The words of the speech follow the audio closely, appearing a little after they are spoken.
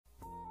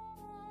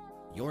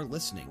You're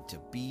listening to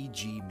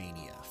BG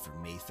Mania for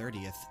May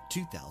 30th,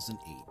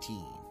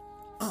 2018.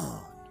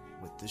 On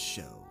with the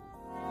show.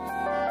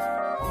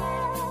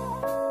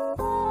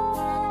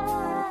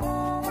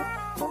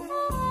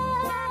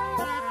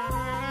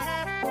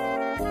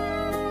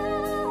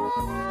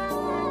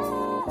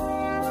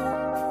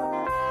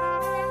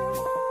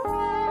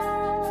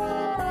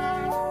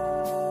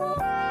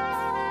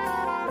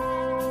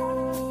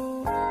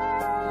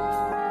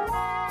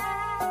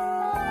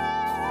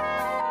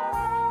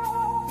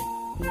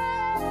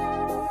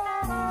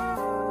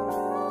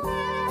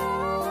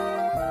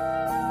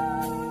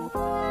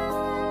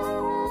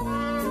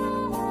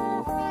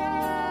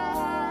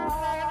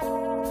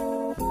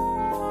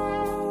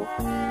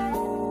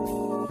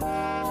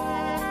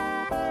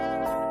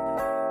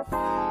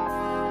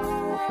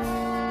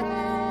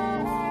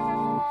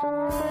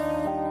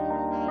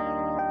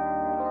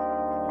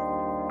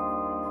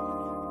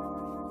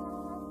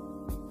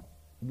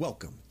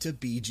 Welcome to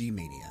BG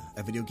Mania,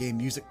 a video game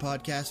music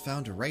podcast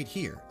found right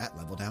here at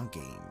Level Down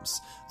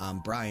Games. I'm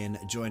Brian,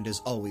 joined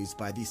as always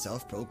by the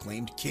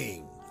self-proclaimed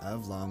king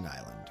of Long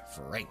Island,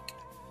 Frank.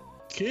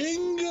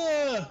 King!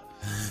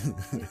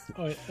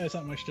 Oh, wait, that's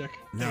not my shtick.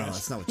 No,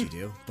 that's not what you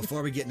do.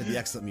 Before we get into the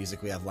excellent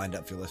music we have lined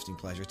up for your listening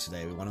pleasure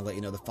today, we want to let you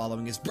know the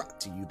following is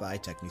brought to you by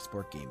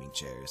Technisport Gaming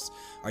Chairs.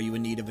 Are you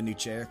in need of a new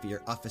chair for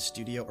your office,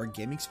 studio, or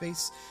gaming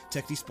space?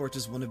 Technisport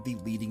is one of the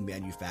leading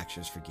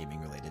manufacturers for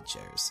gaming-related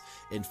chairs.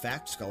 In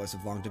fact, scholars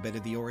have long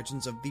debated the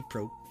origins of the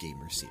Pro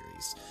Gamer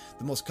series.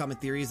 The most common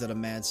theory is that a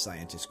mad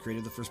scientist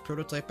created the first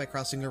prototype by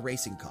crossing a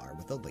racing car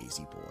with a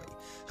lazy boy.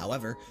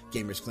 However,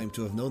 gamers claim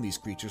to have known these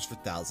creatures for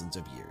thousands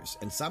of years,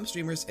 and some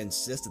streamers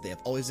insist that they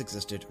have always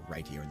existed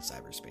right here in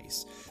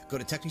cyberspace. Go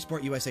to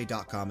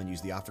TechnisportUSA.com and use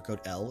the offer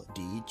code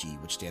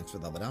LDG, which stands for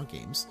Level Down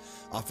Games.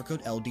 Offer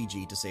code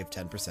LDG to save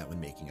 10% when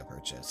making a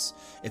purchase.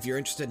 If you're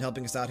interested in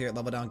helping us out here at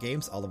Level Down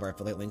Games, all of our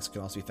affiliate links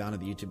can also be found in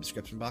the YouTube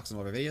description box in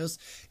all of our videos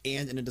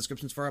and in the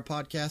descriptions for our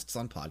podcasts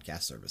on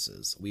podcast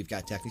services. We've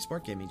got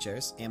Technisport Gaming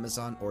Chairs,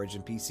 Amazon,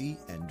 Origin PC,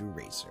 and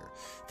Razer.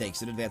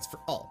 Thanks in advance for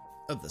all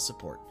of the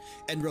support.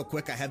 And real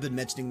quick, I have been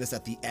mentioning this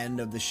at the end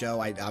of the show.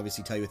 I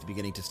obviously tell you at the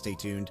beginning to stay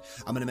tuned.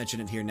 I'm going to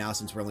mention it here now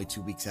since we're only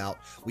 2 weeks out.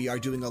 We are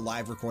doing a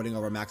live recording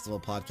of our Max Level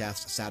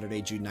podcast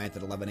Saturday, June 9th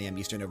at 11 a.m.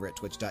 Eastern over at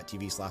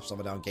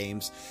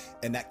twitch.tv/LevelDownGames.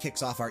 And that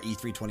kicks off our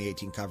E3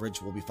 2018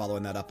 coverage. We'll be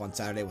following that up on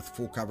Saturday with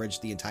full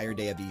coverage the entire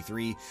day of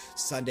E3.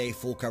 Sunday,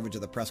 full coverage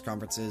of the press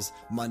conferences.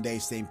 Monday,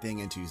 same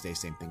thing. And Tuesday,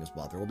 same thing as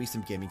well. There will be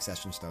some gaming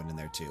sessions thrown in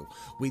there too.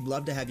 We'd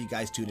love to have you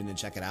guys tune in and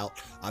check it out.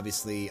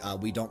 Obviously,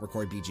 we don't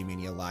record BG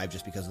Mania live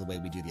just because of the way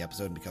we do the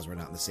episode, and because we're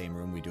not in the same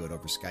room, we do it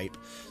over Skype,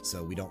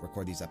 so we don't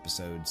record these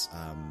episodes.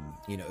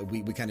 You know,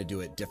 we kind of do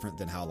it different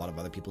than how a lot of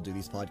other people do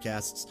these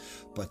podcasts,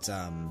 but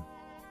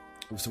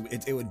so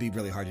it would be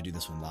really hard to do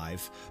this one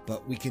live,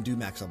 but we can do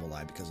Max Level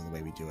live because of the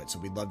way we do it. So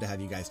we'd love to have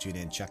you guys tune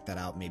in, check that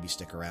out, maybe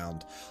stick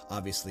around,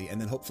 obviously,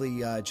 and then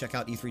hopefully check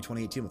out E3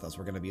 2018 with us.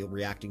 We're going to be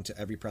reacting to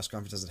every press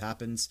conference as it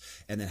happens,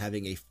 and then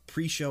having a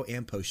pre-show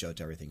and post-show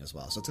to everything as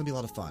well. So it's going to be a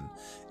lot of fun,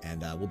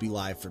 and we'll be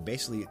live for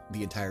basically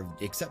the entire,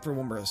 except for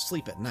when we're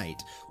asleep at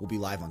night, we'll be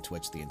live on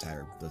Twitch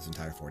those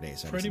entire 4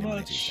 days. Pretty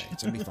much.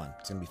 It's going to be fun.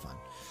 It's going to be fun.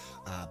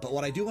 But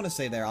what I do want to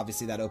say there,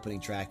 obviously that opening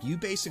track, you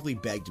basically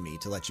begged me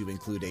to let you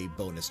include a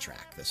bonus track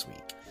this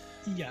week.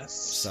 Yes.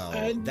 So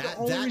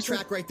that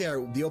track right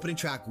there, the opening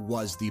track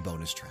was the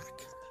bonus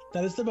track.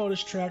 That is the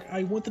bonus track.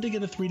 I wanted to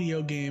get a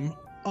 3DO game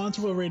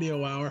onto a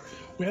radio hour.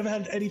 We haven't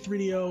had any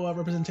 3DO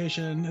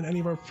representation in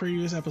any of our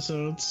previous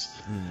episodes.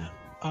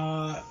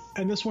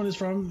 And this one is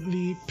from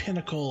the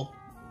pinnacle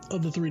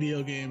of the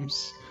 3DO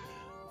games.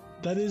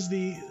 That is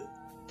the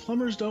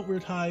Plumbers Don't Wear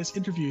Ties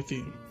interview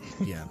theme.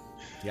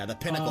 Yeah, the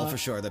pinnacle for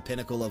sure. The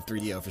pinnacle of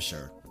 3DO for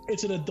sure.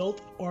 It's an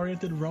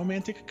adult-oriented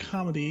romantic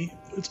comedy.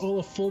 It's all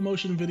a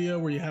full-motion video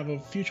where you have a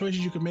few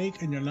choices you can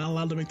make, and you're not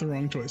allowed to make the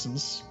wrong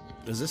choices.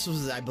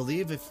 I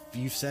believe if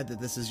you've said that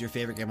this is your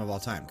favorite game of all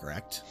time,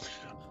 correct?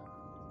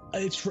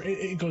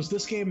 It goes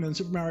this game and then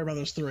Super Mario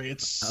Brothers 3.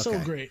 It's so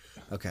great.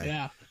 Okay.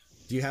 Yeah.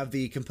 Do you have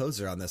the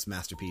composer on this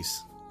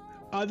masterpiece?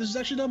 This is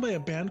actually done by a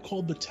band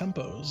called The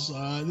Tempos.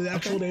 The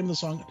actual name of the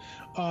song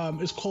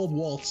is called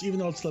Waltz, even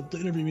though it's the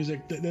interview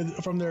music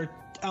from their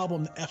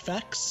album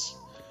FX.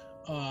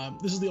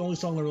 This is the only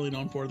song they're really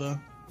known for, though.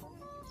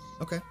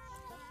 Okay.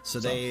 So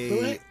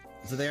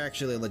they're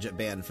actually a legit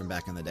band from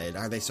back in the day.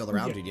 Are they still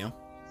around? Do you know?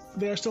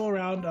 They are still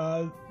around.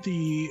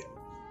 The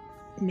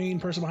main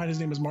person behind his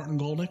name is Martin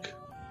Goldnick.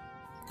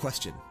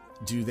 Question.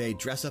 Do they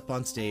dress up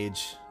on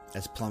stage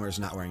as plumbers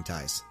not wearing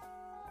ties?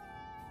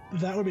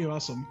 That would be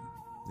awesome.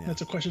 Yeah.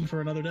 That's a question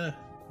for another day.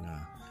 Yeah,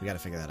 we got to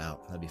figure that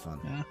out. That'd be fun.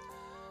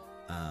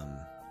 Yeah.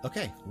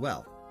 Okay,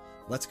 well,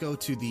 let's go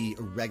to the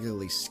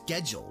regularly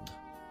scheduled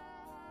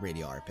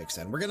radio hour picks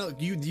then. We're gonna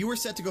you were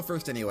set to go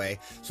first anyway,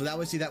 so that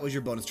was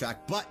your bonus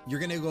track, but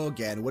you're gonna go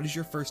again. What is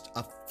your first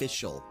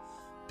official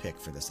pick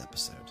for this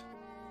episode?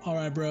 All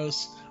right,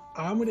 bros.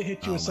 I'm gonna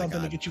hit you with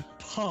something to get you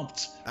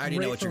pumped. I already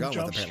know what you're going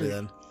with apparently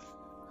then.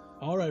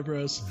 All right,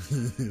 bros.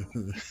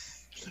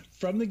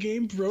 From the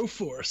game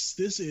Broforce,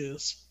 this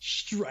is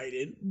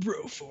Strident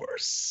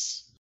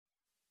Broforce.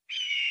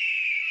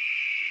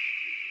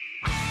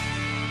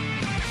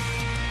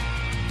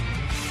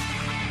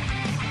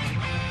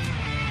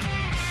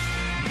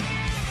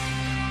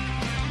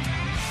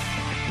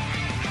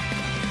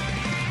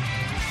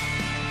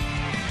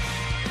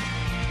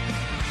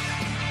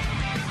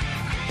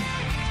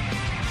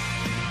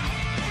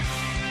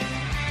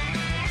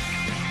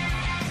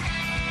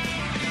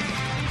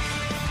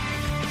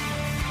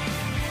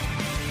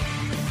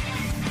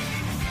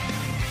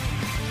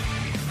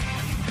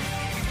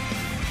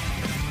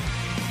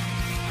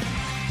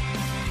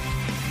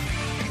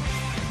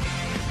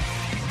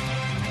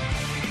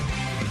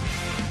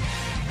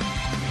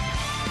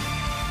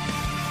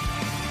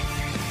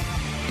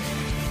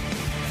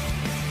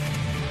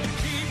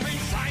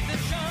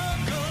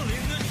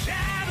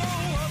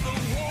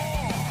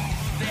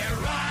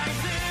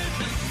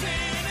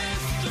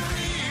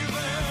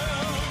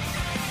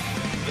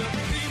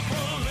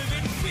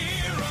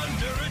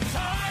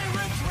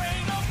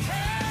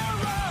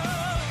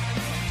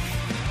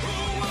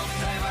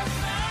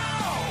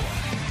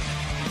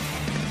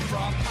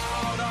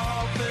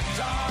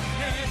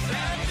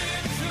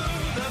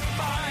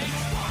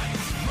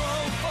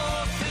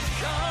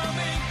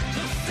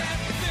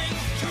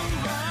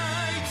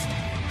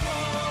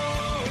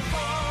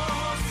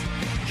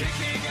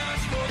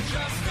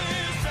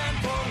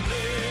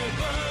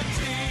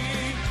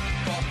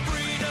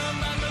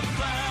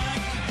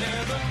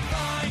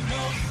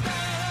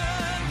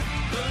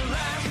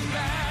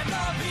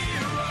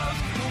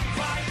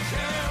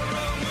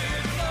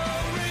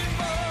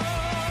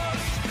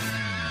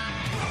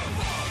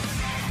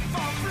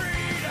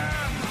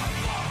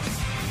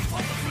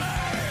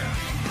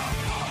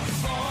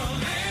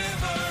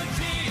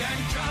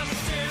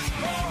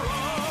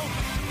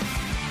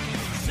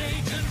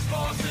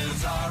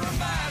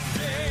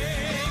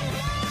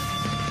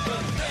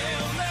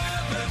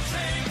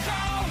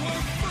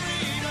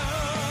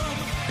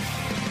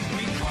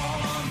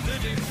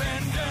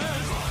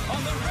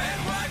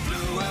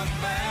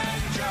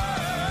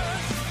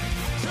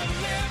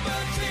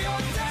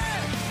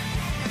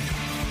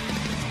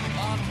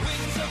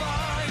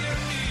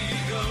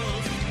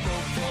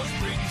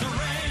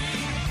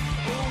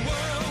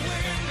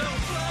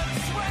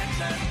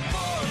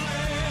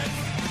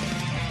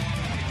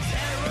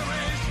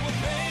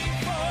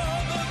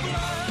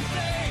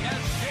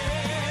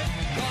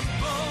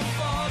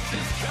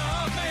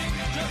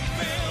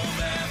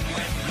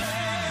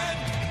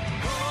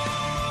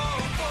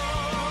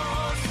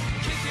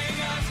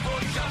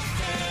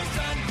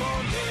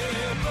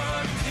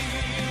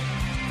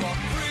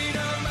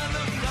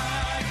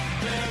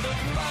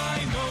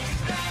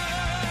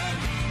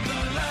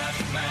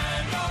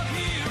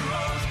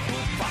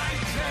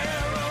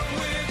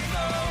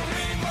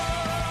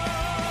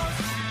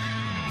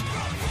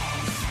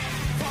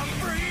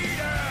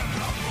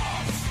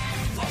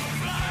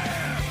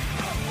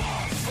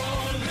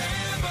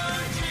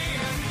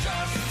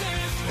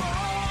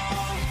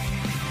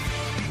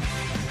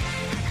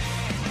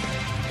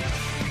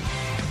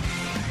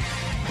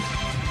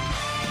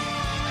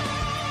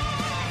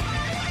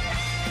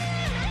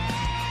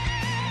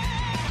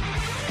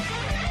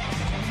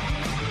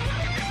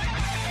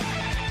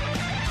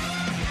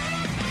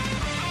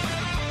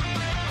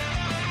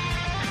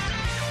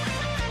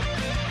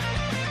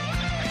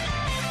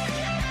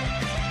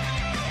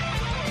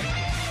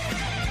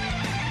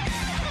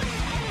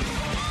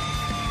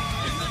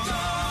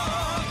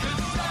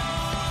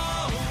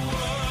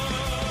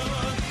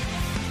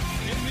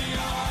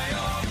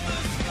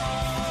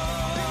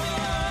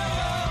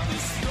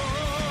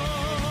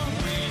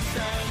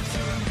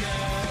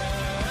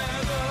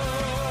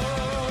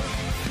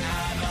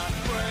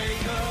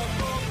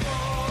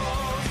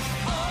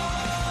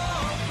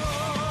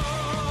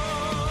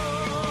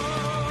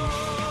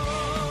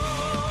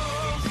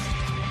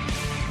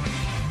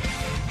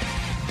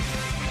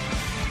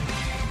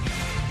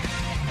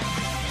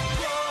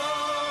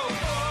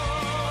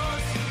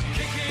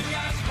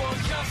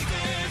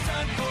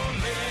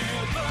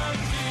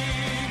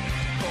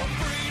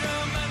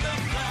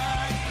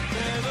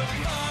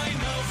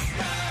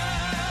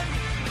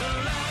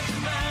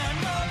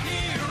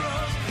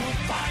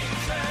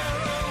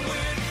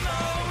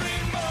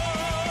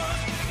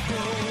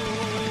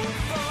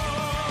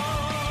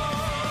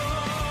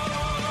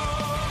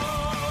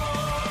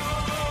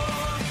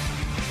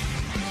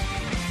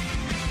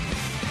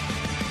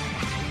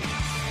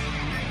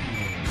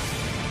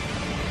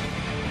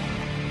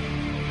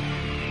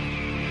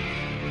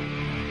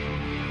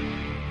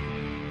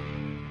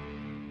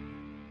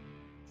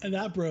 And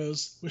that,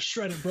 bros, was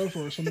Shredded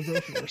Broforce from the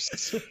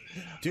Broforce.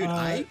 Dude,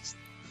 I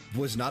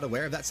was not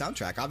aware of that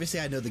soundtrack. Obviously,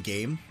 I know the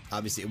game.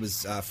 Obviously, it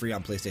was free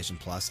on PlayStation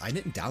Plus. I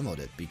didn't download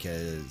it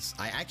because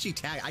I actually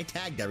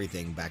tagged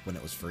everything back when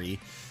it was free.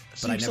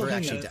 So but I never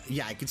actually...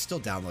 Yeah, I could still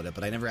download it,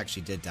 but I never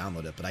actually did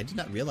download it. But I did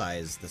not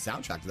realize the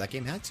soundtrack that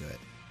game had to it.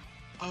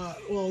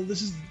 Well,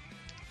 this is...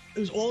 it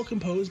was all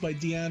composed by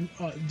Dion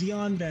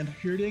van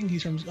Heerding.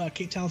 He's from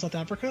Cape Town, South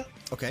Africa.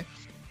 Okay.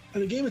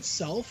 And the game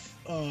itself,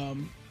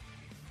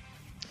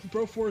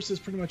 Broforce is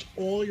pretty much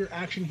all your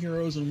action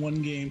heroes in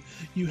one game.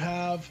 You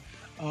have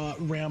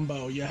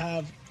Rambo. You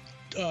have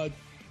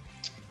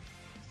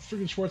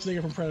freaking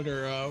Schwarzenegger from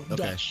Predator.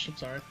 Dutch. I'm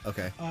sorry.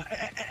 Okay.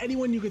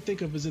 Anyone you could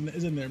think of is in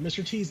there.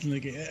 Mr. T's in the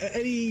game.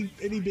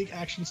 Any big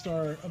action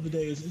star of the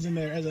day is in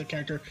there as a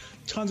character.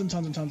 Tons and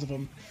tons and tons of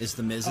them. Is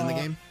the Miz in the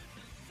game?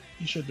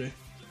 He should be.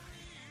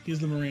 He's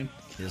the Marine.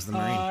 He's the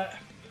Marine.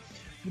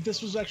 But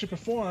this was actually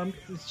performed.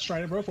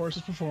 Strident Broforce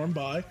is performed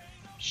by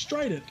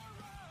Strident,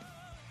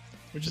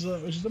 which is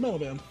a metal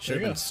band. Should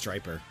have been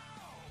Striper.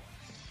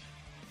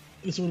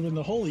 This would have been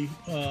the holy.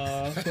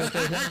 But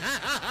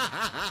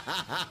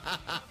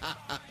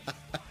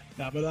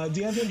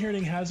Dion Van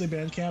Heerding has a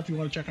Bandcamp if you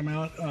want to check him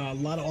out. A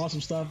lot of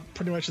awesome stuff,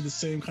 pretty much in the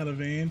same kind of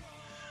vein.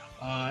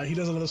 He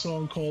does another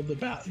song called the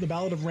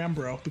Ballad of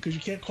Rambro, because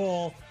you can't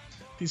call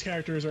these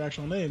characters their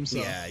actual names. So.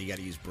 Yeah, you got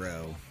to use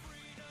bro.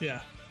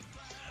 Yeah.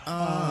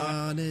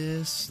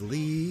 Honestly.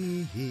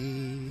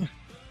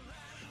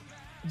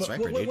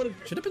 Striper, dude.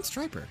 Should have been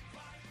Striper.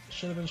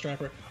 Should have been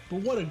Striper.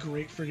 But what a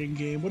great friggin'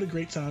 game. What a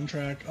great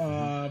soundtrack.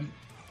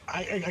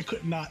 I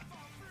could not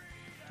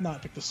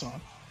pick the song.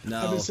 No.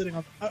 I've been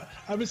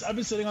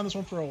sitting on this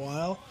one for a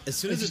while. As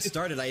soon as it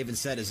started, I even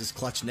said, "Is this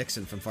Clutch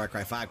Nixon from Far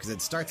Cry 5?" Because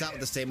it starts out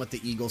with the same with the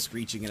eagle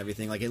screeching and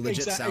everything. Like, it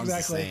legit sounds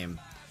the same.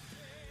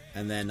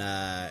 And then,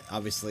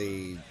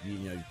 obviously,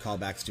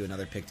 callbacks to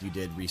another pick that you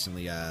did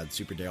recently,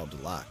 Super Daryl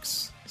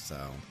Deluxe.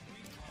 So,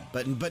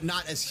 but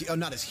not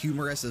as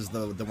humorous as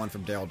the one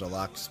from Daryl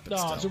Deluxe. But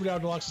still. Super Daryl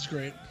Deluxe is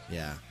great.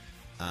 Yeah.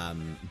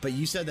 But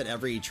you said that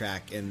every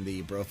track in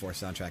the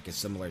Broforce soundtrack is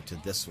similar to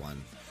this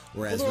one,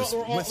 whereas with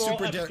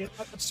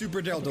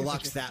Super Daryl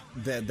Deluxe,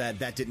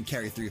 that didn't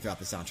carry throughout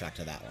the soundtrack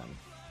to that one.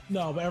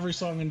 No, but every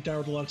song in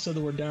Daryl Deluxe said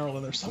the word Daryl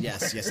in there somewhere.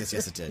 Yes,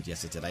 it did.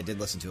 Yes, it did. I did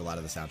listen to a lot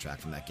of the soundtrack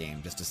from that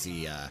game just to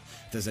see if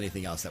there's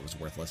anything else that was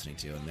worth listening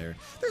to. And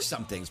there's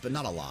some things, but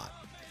not a lot.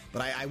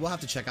 But I will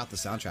have to check out the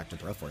soundtrack to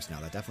Broforce now.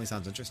 That definitely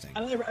sounds interesting.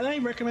 And I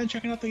recommend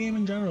checking out the game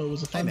in general. It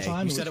was a fun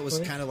time. You said it was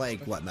kind of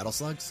like, what, Metal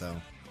Slug? So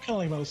kind of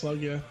like Metal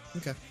Slug, yeah.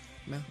 Okay.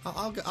 Yeah,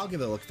 I'll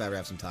give it a look if I ever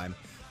have some time,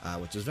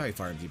 which is very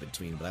far in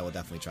between, but I will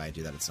definitely try to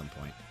do that at some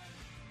point.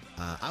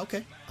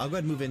 Okay, I'll go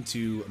ahead and move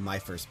into my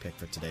first pick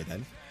for today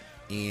then.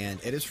 And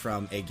it is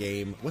from a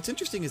game. What's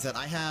interesting is that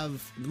I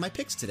have my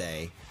picks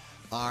today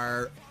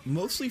are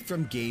mostly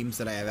from games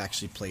that I have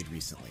actually played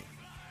recently.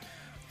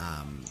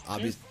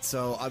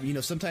 So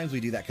sometimes we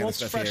do that kind of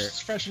stuff here.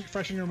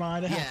 Fresh in your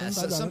mind. It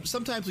happens.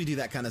 Sometimes we do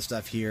that kind of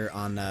stuff here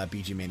on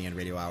BG Mania and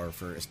Radio Hour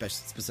for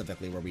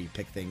specifically where we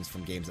pick things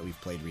from games that we've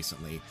played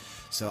recently.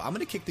 So I'm going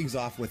to kick things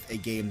off with a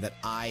game that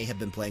I have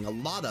been playing a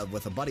lot of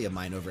with a buddy of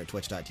mine over at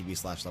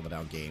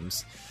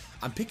twitch.tv/LevelDownGames.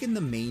 I'm picking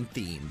the main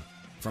theme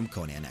from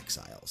Conan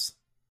Exiles.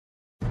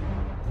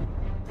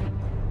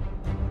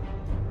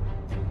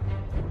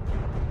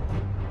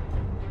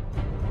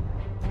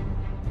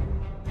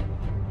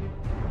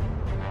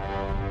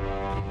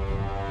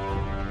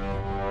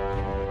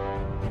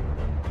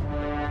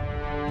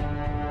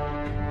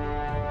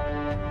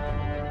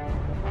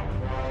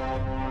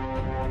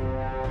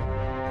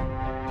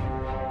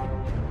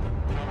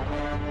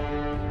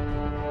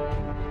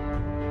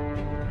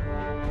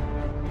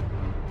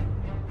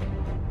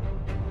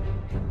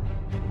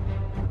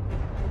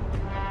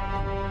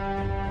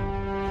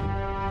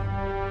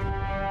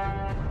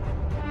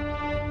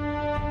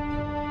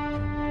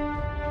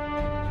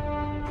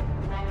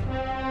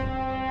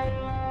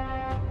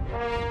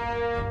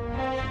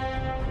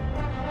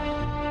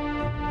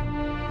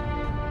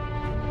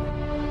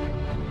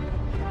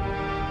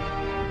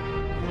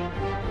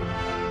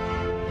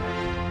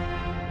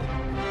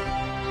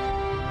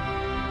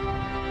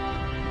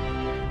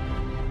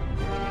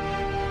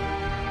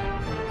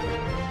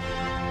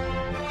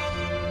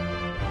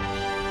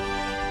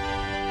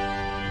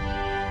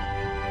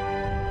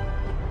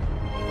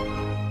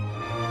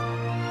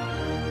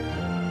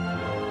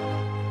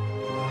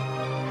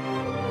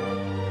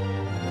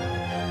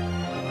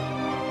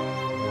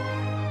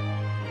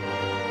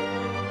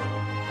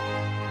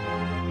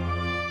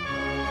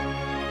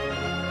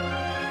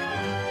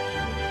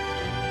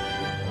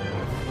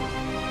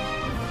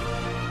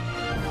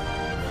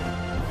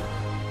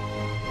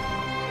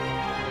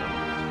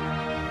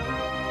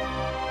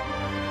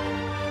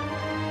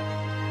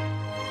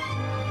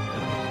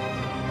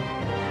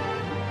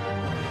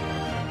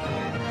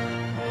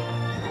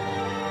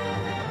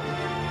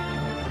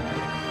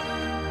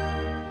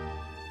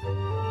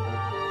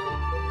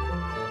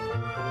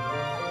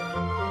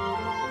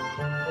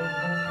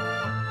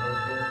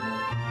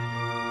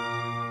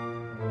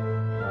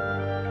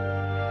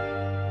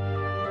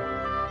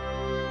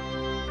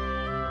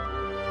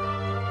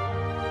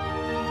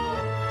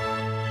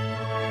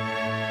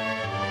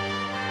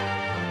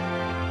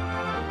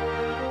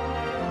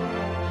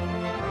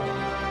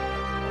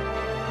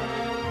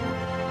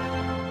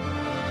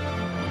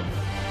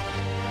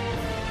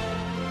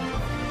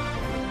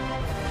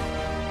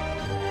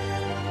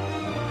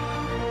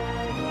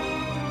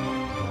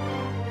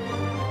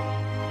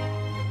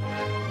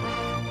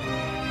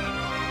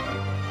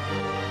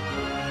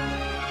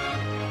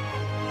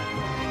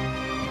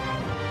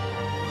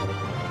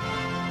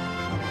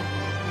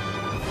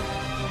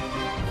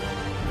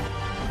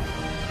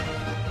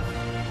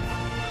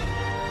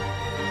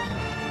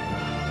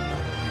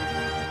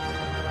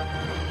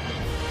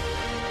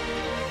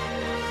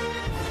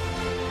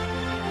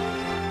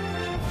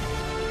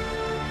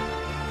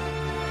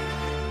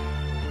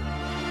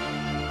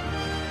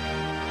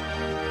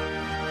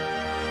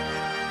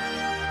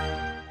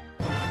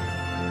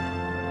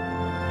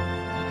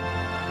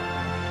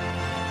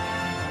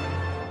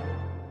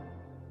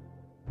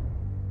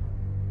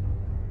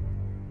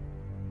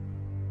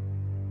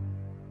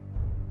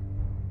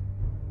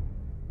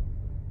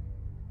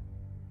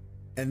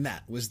 And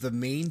that was the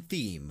main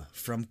theme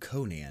from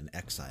Conan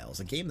Exiles,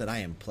 a game that I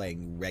am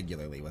playing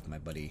regularly with my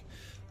buddy.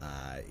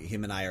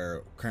 Him and I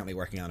are currently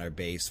working on our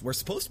base. We're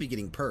supposed to be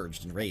getting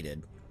purged and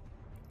raided.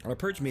 Our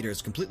purge meter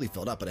is completely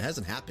filled up, but it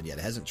hasn't happened yet.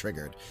 It hasn't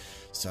triggered.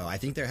 So I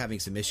think they're having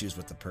some issues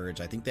with the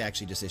purge. I think they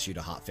actually just issued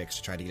a hotfix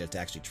to try to get it to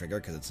actually trigger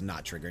because it's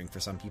not triggering for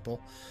some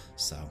people.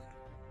 So,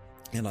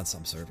 and on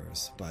some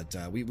servers. But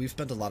we've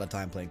spent a lot of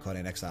time playing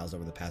Conan Exiles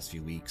over the past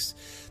few weeks.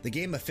 The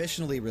game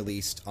officially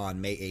released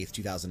on May 8th,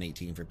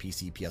 2018 for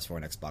PC, PS4,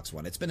 and Xbox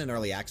One. It's been in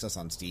early access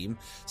on Steam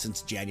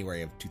since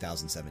January of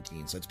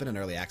 2017, so it's been in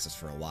early access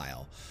for a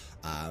while.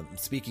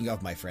 Speaking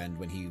of my friend,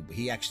 when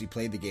he actually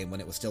played the game when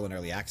it was still in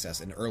early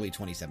access in early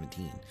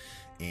 2017.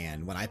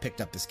 And when I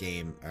picked up this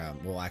game,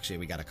 well, actually,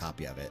 we got a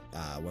copy of it.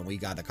 When we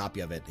got a copy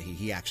of it,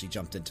 he actually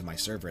jumped into my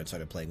server and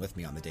started playing with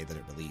me on the day that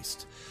it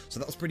released. So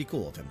that was pretty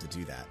cool of him to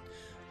do that.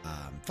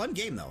 Fun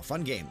game, though.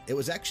 Fun game. It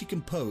was actually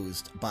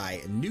composed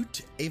by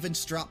Knut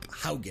Evenstrop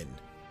Haugen.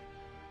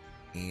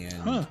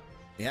 And,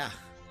 yeah,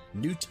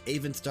 Knut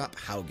Evenstrop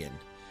Haugen.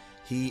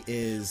 He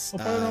is...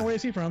 What part of Norway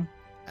is he from?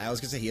 I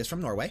was going to say he is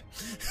from Norway.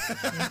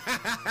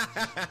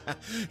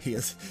 he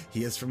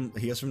is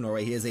from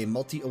Norway. He is a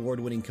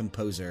multi-award-winning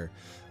composer,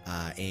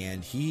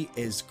 and he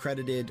is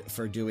credited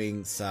for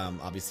doing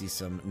obviously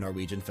some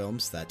Norwegian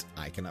films that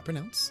I cannot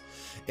pronounce.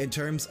 In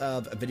terms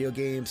of video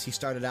games, he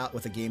started out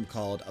with a game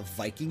called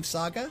Viking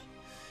Saga,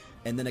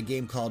 and then a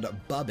game called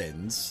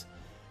Bubbins,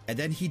 and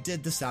then he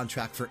did the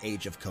soundtrack for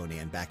Age of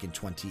Conan back in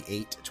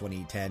 2008,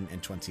 2010,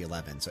 and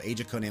 2011. So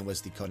Age of Conan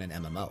was the Conan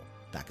MMO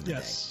back in the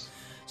day.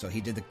 So he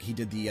did the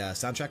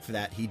soundtrack for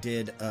that. He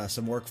did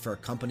some work for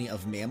Company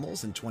of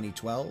Mammals in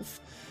 2012.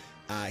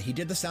 He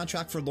did the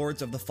soundtrack for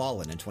Lords of the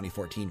Fallen in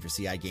 2014 for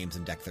CI Games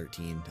and Deck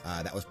 13.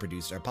 That was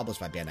published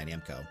by Bandai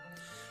Namco.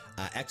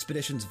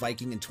 Expeditions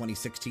Viking in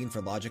 2016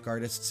 for Logic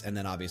Artists, and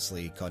then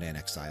obviously Conan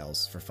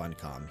Exiles for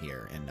Funcom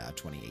here in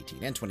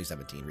 2018 and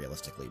 2017,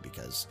 realistically,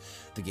 because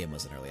the game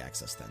was in early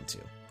access then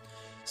too.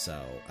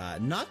 So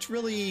not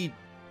really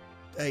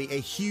a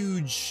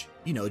huge,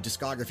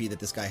 discography that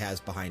this guy has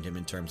behind him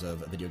in terms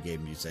of video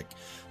game music,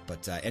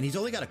 but and he's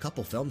only got a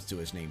couple films to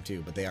his name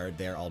too, but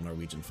they're all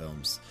Norwegian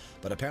films.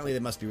 But apparently they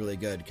must be really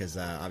good because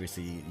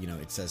obviously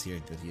it says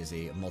here that he is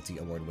a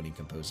multi-award-winning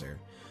composer.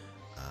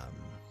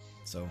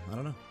 So I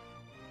don't know.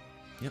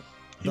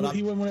 Yep.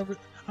 He won whatever.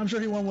 I'm sure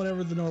he won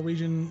whatever the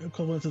Norwegian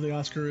equivalent to the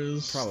Oscar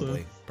is.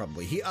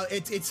 Probably. He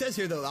it says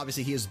here though,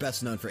 obviously he is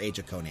best known for Age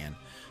of Conan.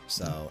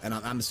 So, and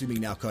I'm assuming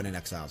now Conan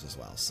Exiles as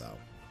well. So.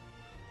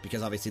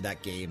 Because obviously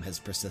that game has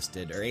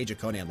persisted, or Age of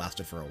Conan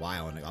lasted for a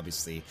while, and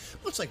obviously,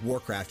 much like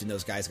Warcraft, and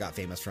those guys got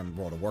famous from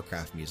World of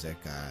Warcraft music,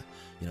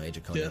 Age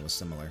of Conan was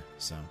similar,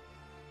 so.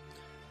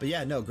 But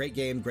yeah, no, great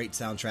game, great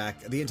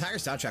soundtrack. The entire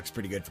soundtrack's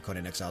pretty good for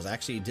Conan Exiles. I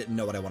actually didn't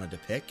know what I wanted to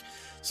pick,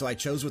 so I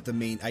chose with the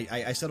main,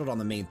 I settled on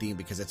the main theme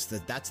because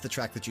that's the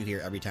track that you hear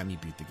every time you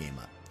boot the game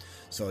up.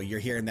 So you're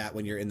hearing that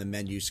when you're in the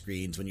menu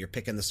screens, when you're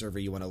picking the server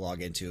you want to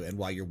log into, and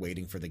while you're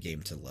waiting for the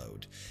game to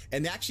load.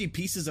 And actually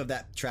pieces of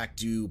that track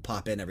do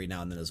pop in every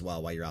now and then as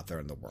well while you're out there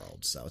in the world.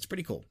 So it's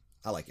pretty cool.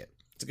 I like it.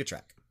 It's a good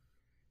track.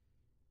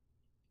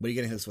 What are you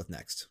going to hit us with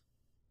next?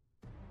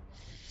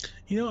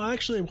 I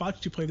actually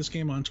watched you play this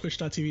game on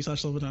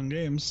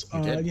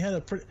twitch.tv/LevelDownGames. You had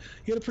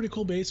a pretty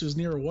cool base. It was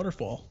near a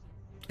waterfall.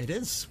 It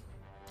is.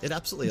 It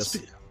absolutely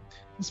is.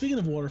 Speaking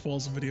of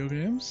waterfalls in video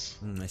games.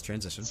 Nice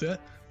transition. See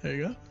that? There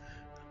you go.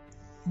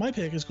 My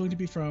pick is going to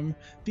be from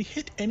the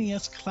hit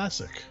NES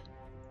classic,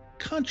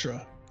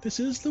 Contra. This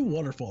is the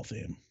waterfall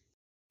theme.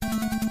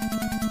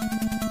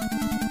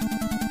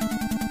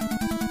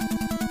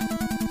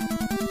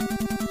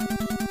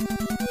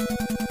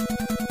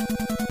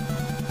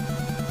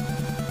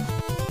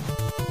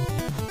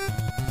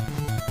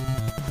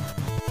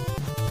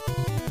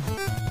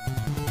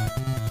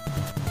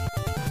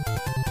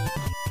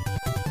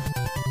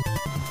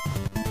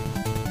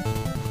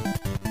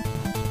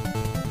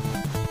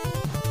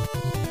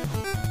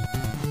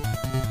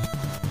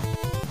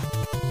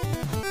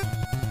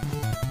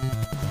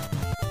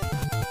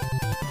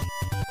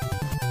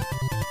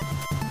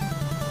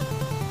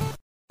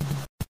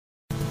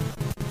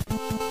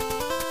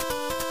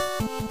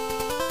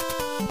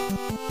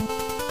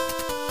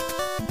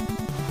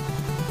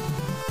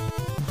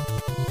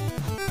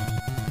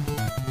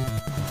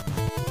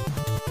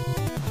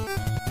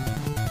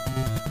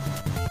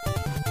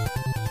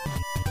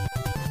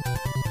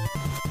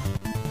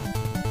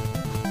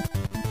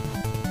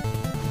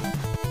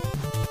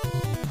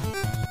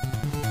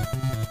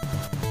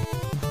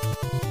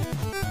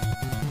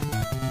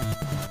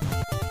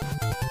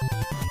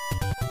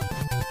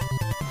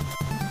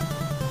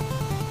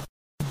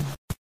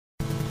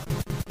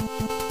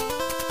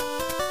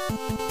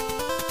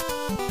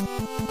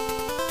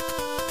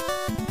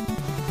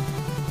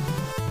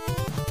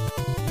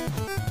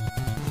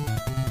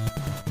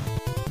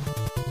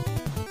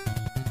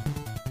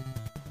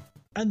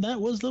 And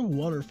that was the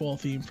waterfall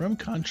theme from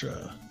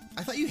Contra.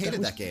 I thought you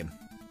hated that game.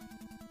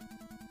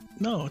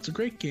 No, it's a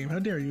great game. How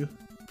dare you?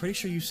 Pretty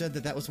sure you said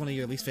that was one of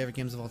your least favorite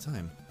games of all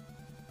time.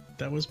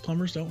 That was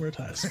Plumbers Don't Wear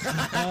Ties.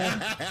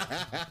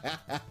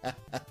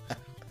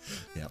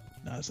 Yep.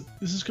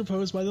 This is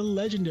composed by the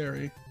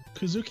legendary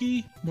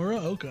Kazuki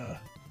Muraoka,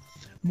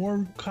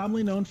 more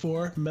commonly known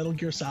for Metal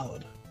Gear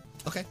Solid.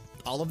 Okay.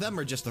 All of them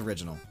or just the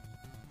original?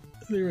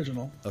 The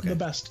original. Okay. The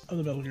best of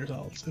the Metal Gear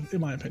Solids,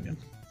 in my opinion.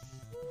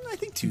 I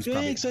think two's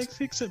probably...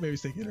 Except maybe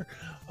Snake Eater.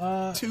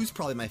 Two's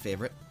probably my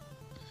favorite.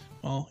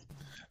 Well,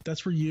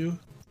 that's where you,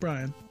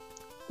 Brian,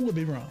 would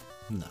be wrong.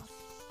 No.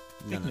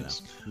 No.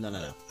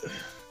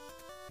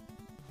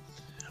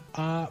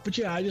 But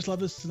yeah, I just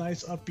love this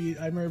nice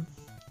upbeat. I remember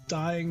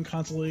dying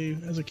constantly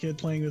as a kid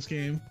playing this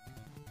game.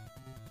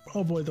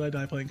 Oh boy, did I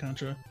die playing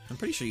Contra. I'm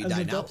pretty sure you As an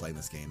died now adult- playing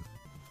this game.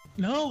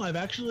 No, I've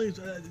actually,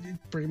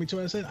 bringing me to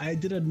what I said, I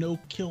did a no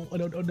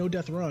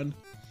death run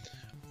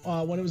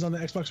when it was on the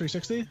Xbox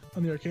 360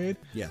 on the arcade,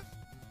 Yeah.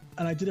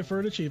 and I did it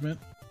for an achievement,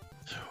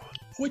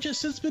 which has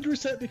since been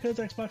reset because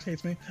Xbox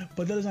hates me,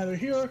 but that is neither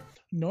here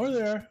nor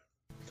there.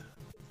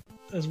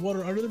 There's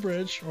water under the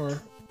bridge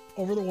or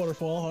over the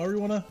waterfall, however you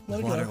want to let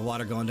it go.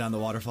 Water going down the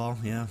waterfall,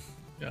 yeah.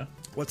 Yeah.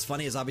 What's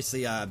funny is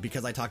obviously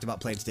because I talked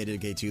about playing State of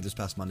Decay 2 this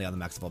past Monday on the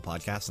Maxwell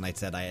podcast, and I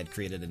said I had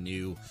created a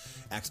new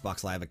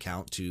Xbox Live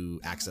account to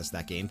access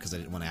that game because I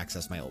didn't want to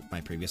access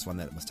my previous one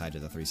that was tied to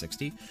the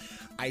 360.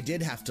 I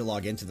did have to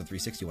log into the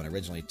 360 one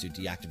originally to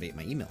deactivate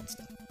my email and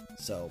stuff.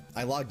 So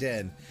I logged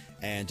in,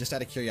 and just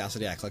out of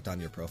curiosity, I clicked on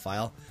your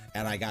profile,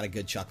 and I got a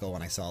good chuckle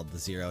when I saw the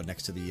 0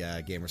 next to the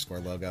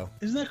Gamerscore logo.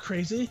 Isn't that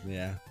crazy?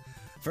 Yeah.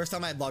 First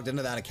time I had logged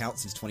into that account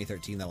since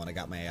 2013, though, when I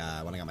got my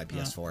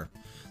PS4.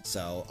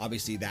 So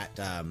obviously that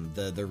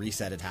the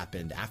reset had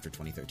happened after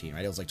 2013,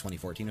 right? It was like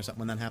 2014 or something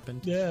when that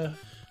happened. Yeah.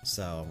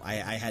 So I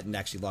hadn't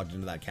actually logged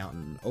into that account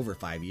in over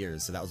 5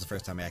 years. So that was the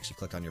first time I actually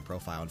clicked on your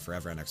profile and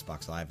forever on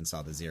Xbox Live and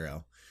saw the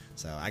 0.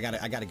 So I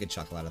got a good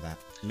chuckle out of that.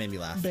 It made me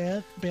laugh.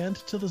 Banned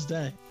to this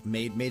day.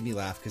 Made me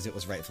laugh because it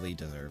was rightfully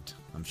deserved.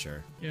 I'm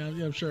sure. Yeah,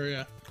 I'm sure.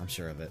 Yeah. I'm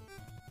sure of it.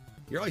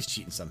 You're always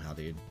cheating somehow,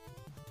 dude.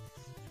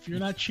 If you're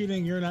not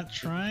cheating, you're not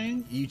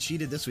trying. You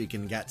cheated this week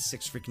and got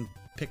 6 freaking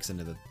picks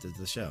into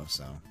the show.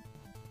 So.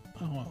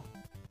 Oh well.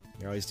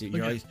 You're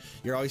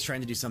always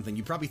trying to do something.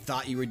 You probably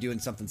thought you were doing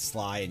something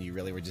sly, and you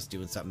really were just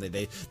doing something.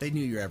 They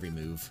knew your every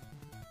move.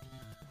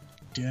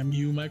 Damn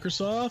you,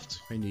 Microsoft!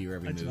 They knew your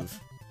every move.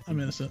 I'm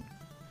innocent.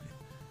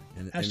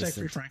 Hashtag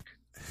free Frank.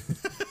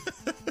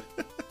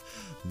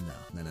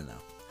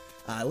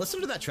 No.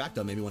 Listen to that track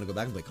though. Maybe you want to go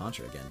back and play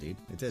Contra again, dude.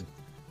 It did.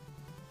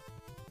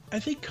 I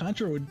think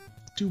Contra would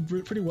do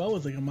pretty well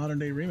with like a modern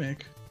day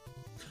remake.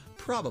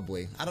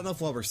 Probably. I don't know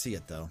if we'll ever see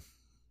it though.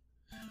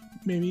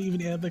 Maybe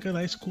even add like a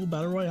nice cool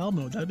battle royale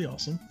mode. That'd be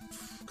awesome.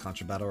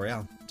 Contra Battle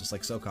Royale, just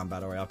like SOCOM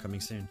Battle Royale coming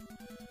soon.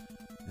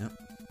 Yep.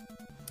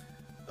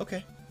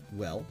 Okay.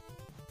 Well,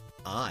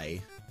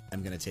 I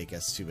am going to take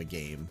us to a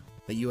game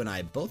that you and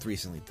I both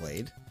recently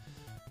played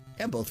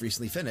and both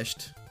recently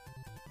finished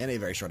in a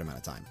very short amount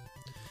of time.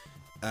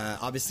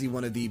 Obviously,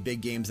 one of the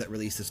big games that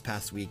released this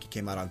past week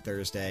came out on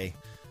Thursday.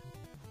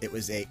 It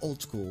was a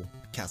old school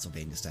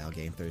Castlevania style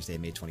game, Thursday,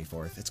 May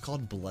 24th. It's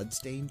called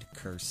Bloodstained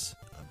Curse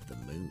of the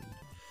Moon.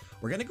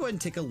 We're going to go ahead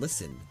and take a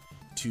listen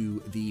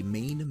to the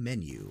main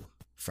menu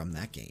from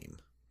that game.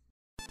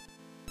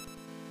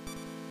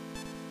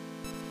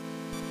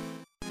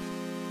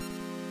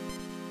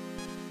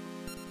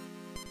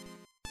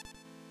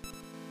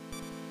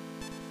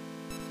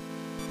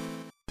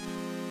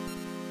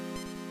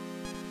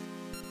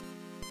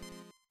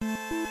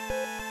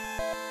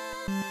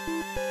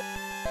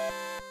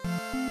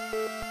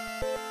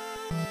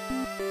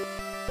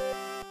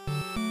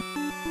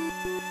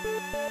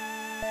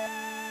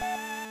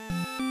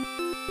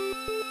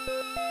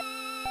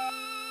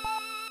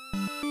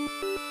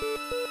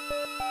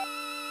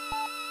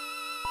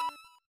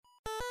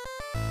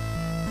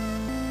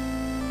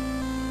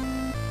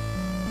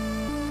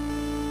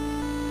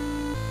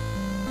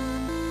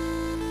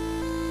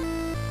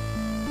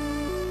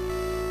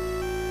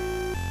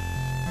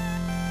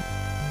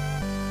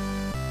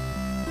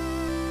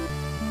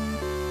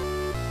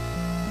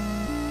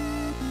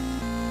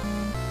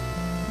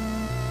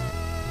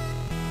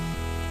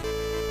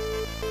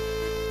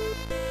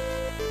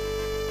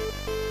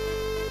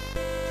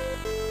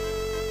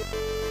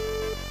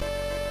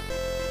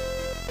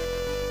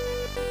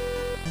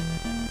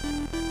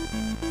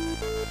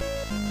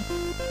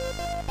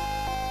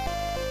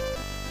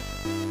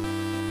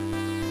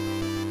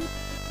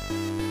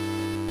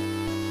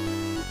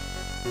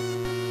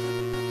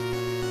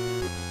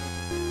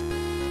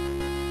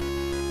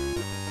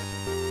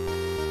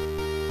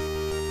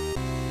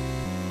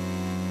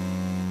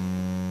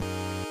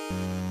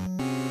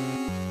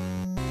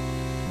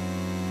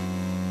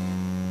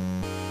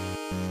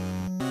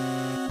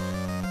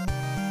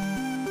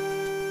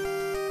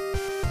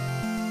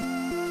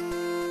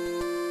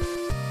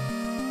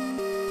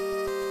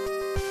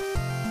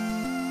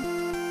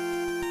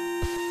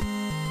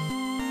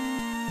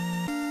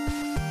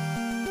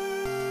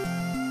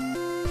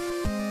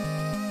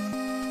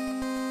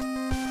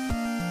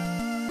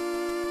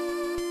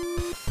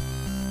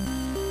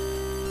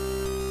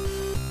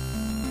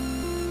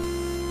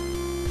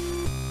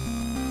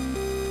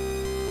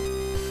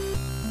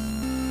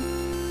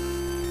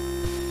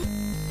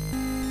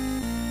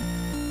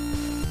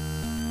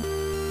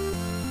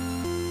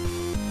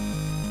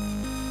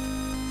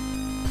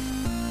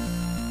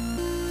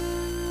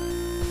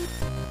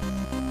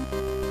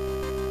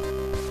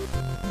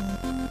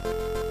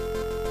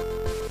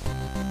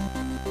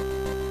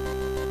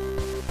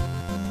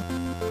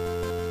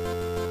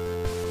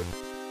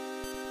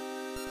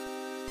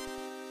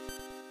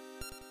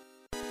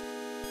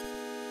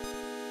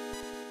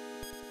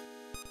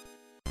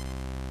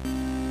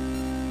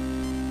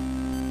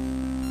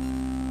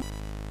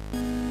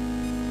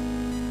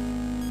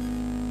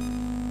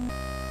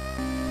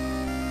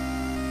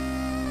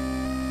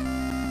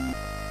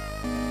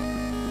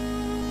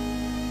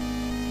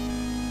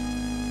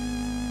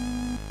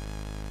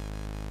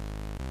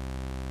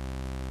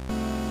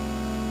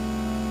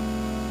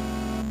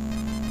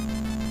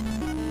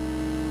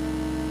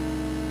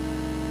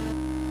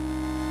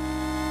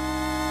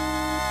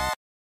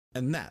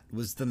 And that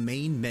was the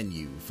main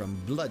menu from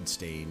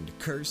Bloodstained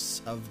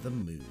Curse of the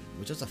Moon,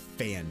 which is a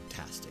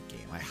fantastic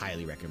game. I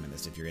highly recommend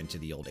this if you're into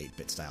the old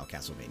 8-bit style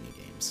Castlevania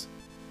games.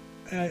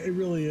 It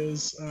really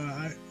is.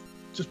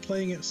 Just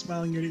playing it,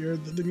 smiling ear to ear.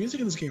 The music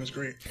in this game is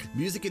great.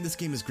 Music in this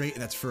game is great,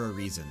 and that's for a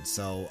reason.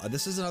 So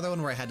this is another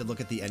one where I had to look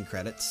at the end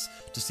credits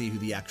to see who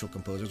the actual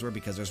composers were,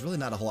 because there's really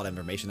not a whole lot of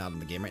information out in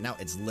the game right now.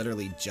 It's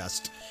literally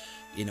just...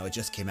 it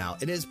just came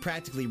out. It is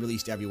practically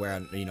released everywhere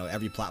on,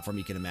 every platform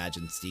you can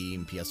imagine: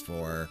 Steam,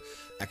 PS4,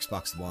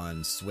 Xbox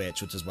One,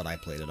 Switch, which is what I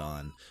played it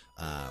on,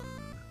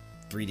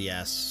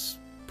 3DS,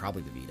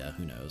 probably the Vita,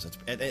 who knows?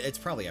 It's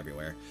probably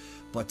everywhere.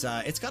 But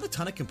it's got a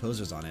ton of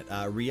composers on it.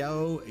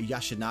 Ryo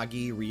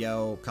Yashinagi,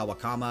 Ryo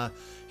Kawakama,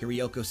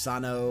 Hiroyoko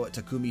Sano,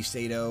 Takumi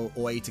Sato,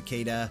 Oi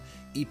Takeda,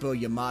 Ippo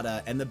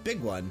Yamada, and the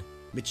big one,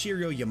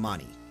 Michiru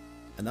Yamane.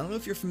 And I don't know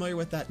if you're familiar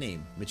with that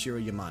name,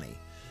 Michiru Yamane,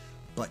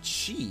 but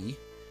she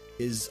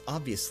is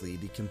obviously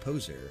the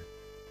composer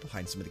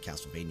behind some of the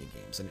Castlevania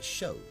games, and it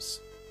shows.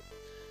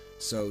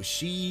 So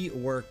she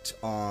worked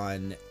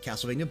on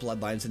Castlevania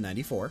Bloodlines in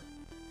 '94.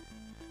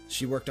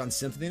 She worked on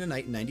Symphony of the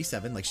Night in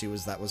 '97,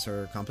 that was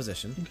her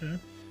composition. Okay.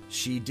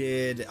 She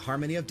did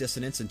Harmony of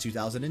Dissonance in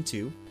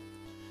 2002.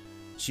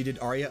 She did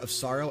Aria of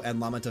Sorrow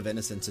and Lament of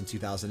Innocence in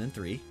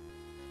 2003.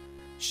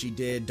 She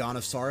did Dawn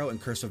of Sorrow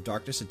and Curse of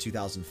Darkness in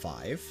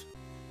 2005.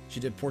 She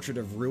did Portrait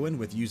of Ruin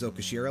with Yuzo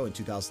Koshiro in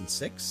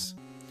 2006.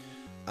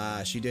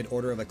 She did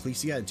Order of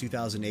Ecclesia in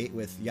 2008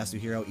 with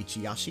Yasuhiro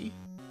Ichiyashi.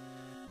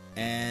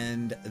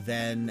 And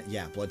then,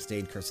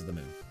 Bloodstained Curse of the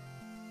Moon.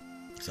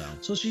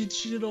 So she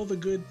did all the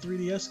good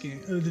 3DS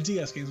games, the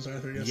DS games, sorry,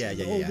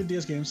 3DS. All the good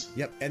DS games.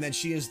 Yep, and then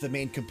she is the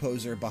main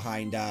composer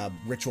behind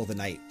Ritual of the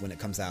Night when it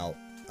comes out.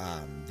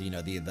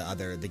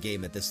 The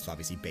game that this is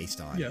obviously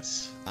based on.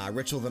 Yes.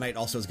 Ritual of the Night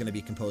also is going to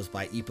be composed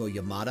by Ippo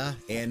Yamada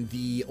and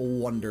the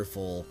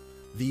wonderful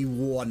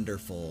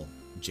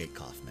Jake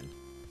Kaufman.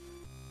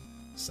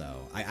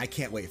 So I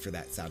can't wait for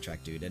that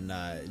soundtrack, dude. And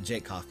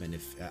Jake Kaufman,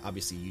 if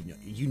obviously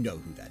you know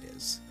who that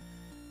is.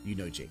 You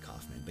know Jake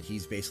Kaufman, but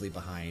he's basically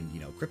behind,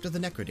 Crypt of the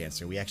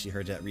Necrodancer. We actually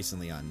heard that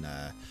recently on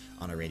a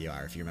radio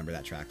hour, if you remember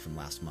that track from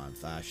last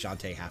month.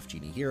 Shantae Half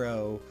Genie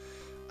Hero,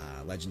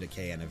 Legend of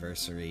K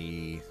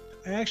Anniversary.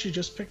 I actually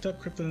just picked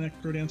up Crypt of the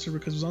Necrodancer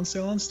because it was on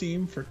sale on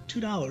Steam for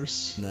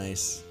 $2.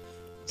 Nice.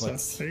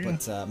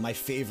 But my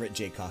favorite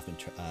Jake Kaufman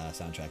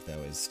soundtrack,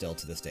 though, is still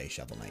to this day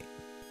Shovel Knight.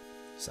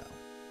 So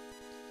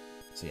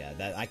yeah,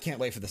 I can't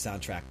wait for the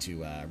soundtrack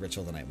to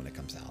Ritual of the Night when it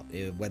comes out.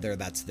 Whether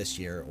that's this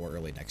year or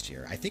early next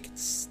year. I think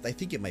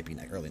it might be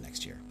early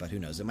next year, but who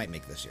knows? It might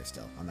make this year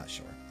still. I'm not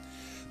sure.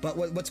 But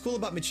what's cool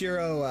about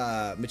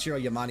Michiru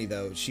Yamane,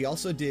 though, she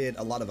also did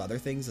a lot of other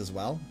things as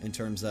well in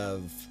terms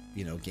of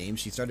games.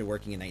 She started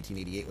working in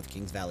 1988 with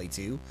King's Valley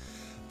 2,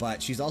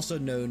 but she's also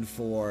known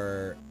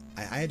for.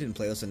 I didn't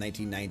play this in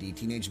 1990.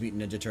 Teenage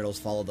Mutant Ninja Turtles: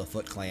 Follow the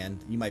Foot Clan.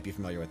 You might be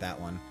familiar with that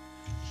one.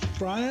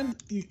 Brian,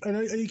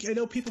 I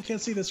know people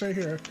can't see this right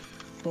here,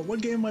 but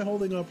what game am I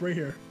holding up right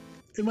here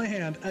in my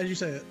hand as you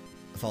say it?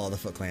 Follow the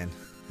Foot Clan.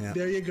 Yeah.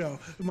 There you go.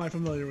 Am I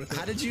familiar with it?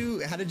 How did you?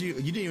 You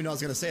didn't even know I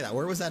was going to say that.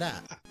 Where was that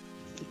at?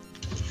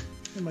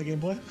 In my Game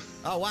Boy.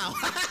 Oh wow!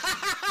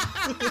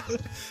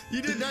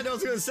 You did not know I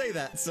was going to say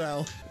that.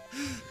 So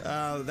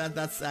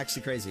that's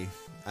actually crazy.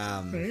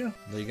 There you go.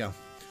 There you go.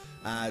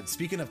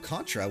 Speaking of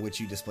Contra, which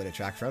you displayed a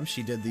track from,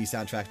 she did the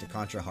soundtrack to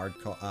Contra Hard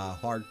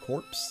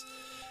Corps.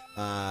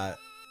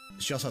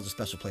 She also has a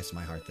special place in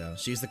my heart, though.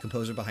 She's the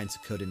composer behind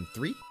Suikoden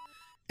 3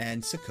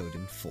 and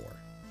Suikoden 4.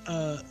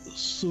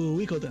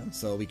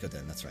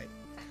 Suikoden, that's right.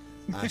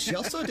 She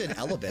also did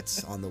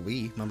Elebits on the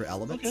Wii. Remember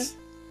Elebits? Okay.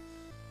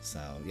 So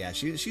yeah,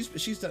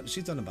 she's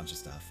done a bunch of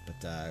stuff, but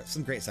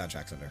some great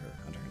soundtracks under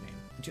her name.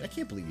 Dude, I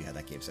can't believe you had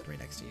that game sitting right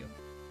next to you.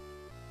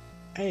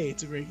 Hey,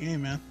 it's a great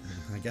game, man.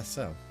 I guess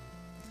so.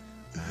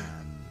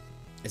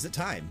 Is it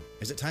time?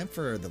 Is it time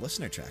for the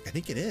listener track? I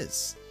think it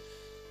is.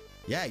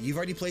 Yeah, you've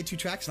already played 2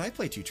 tracks, and I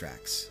played 2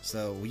 tracks.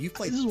 So you've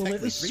played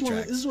technically 3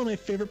 tracks. This is one of my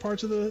favorite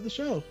parts of the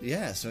show.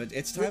 Yeah, so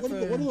it's time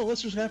for... What do the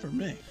listeners have for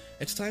me?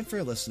 It's time for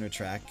a listener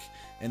track,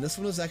 and this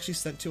one was actually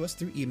sent to us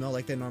through email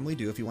like they normally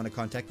do. If you want to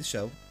contact the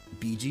show,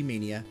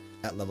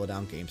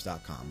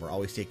 bgmania@leveldowngames.com. We're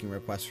always taking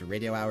requests for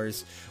radio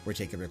hours. We're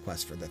taking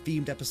requests for the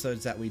themed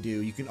episodes that we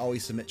do. You can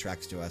always submit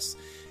tracks to us,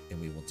 and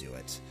we will do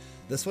it.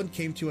 This one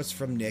came to us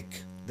from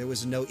Nick. There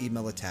was no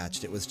email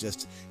attached. It was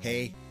just,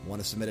 hey,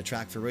 want to submit a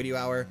track for Radio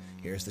Hour?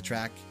 Here's the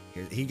track.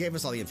 He gave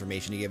us all the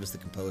information. He gave us the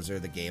composer,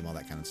 the game, all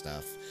that kind of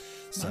stuff.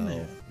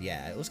 So,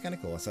 yeah, it was kind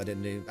of cool. So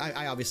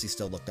I obviously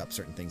still looked up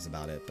certain things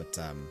about it, but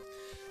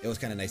it was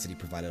kind of nice that he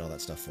provided all that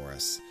stuff for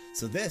us.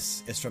 So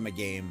this is from a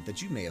game that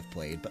you may have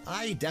played, but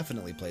I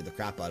definitely played the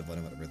crap out of when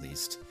it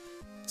released.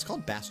 It's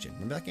called Bastion.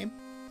 Remember that game?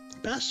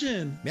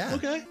 Bastion. Yeah.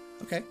 Okay.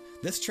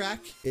 This track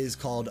is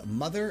called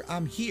Mother,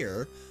 I'm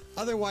Here,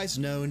 otherwise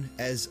known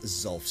as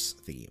Zulf's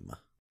theme.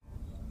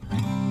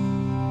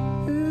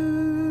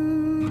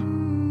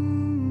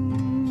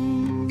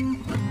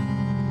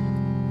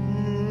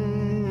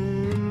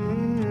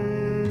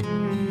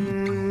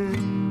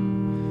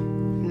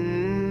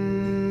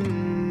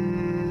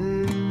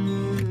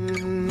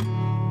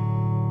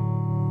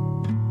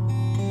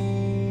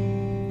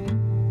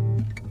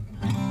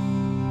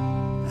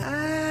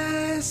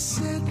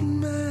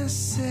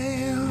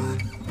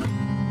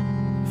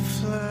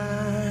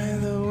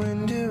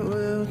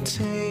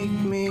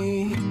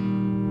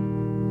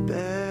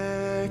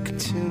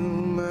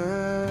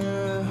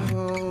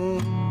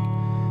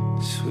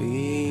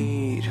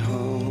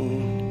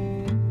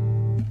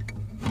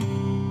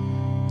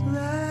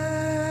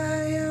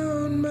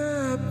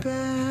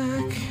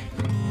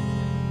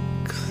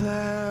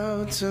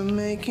 clouds are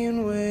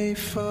making way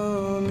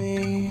for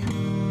me.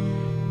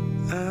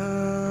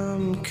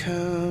 I'm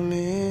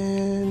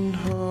coming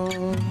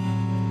home,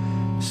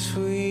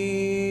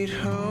 sweet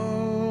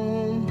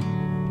home.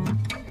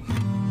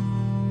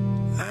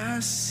 I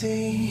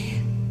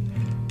see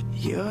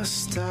your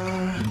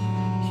star,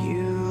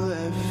 you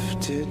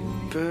left it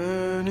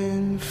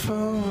burning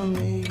for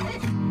me.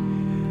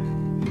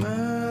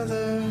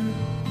 Mother,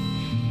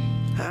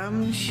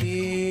 I'm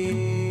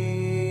here.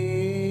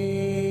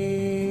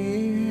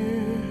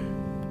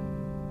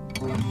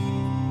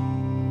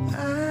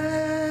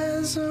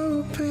 Eyes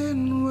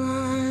open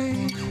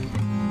wide,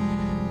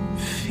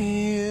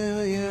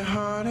 feel your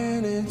heart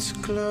and it's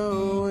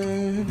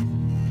glowing.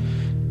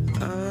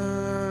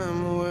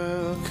 I'm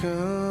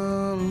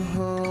welcome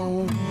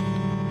home,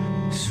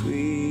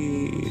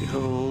 sweet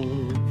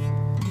home.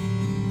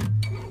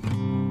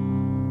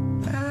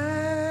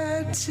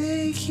 I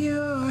take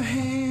your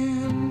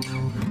hand,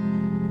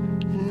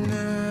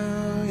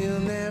 now you'll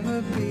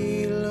never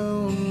be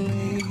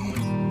lonely.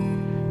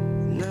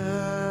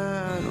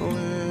 Not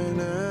when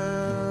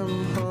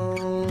I'm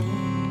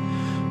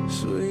home,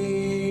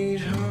 sweet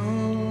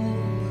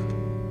home.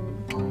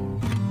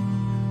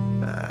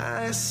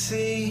 I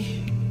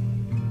see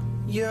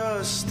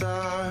your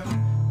star,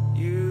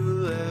 you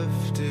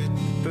left it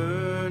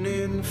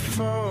burning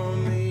for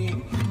me.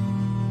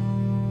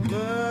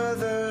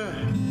 Mother,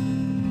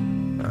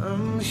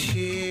 I'm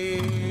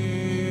here.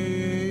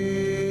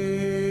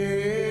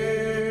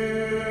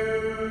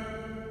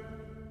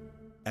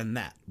 And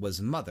that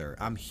was Mother,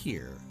 I'm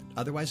Here,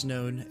 otherwise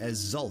known as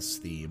Zulf's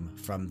theme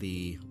from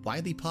the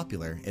widely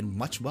popular and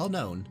much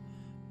well-known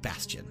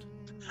Bastion.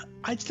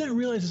 I just didn't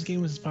realize this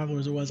game was as popular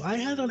as it was. I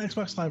had it on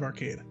Xbox Live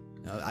Arcade.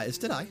 As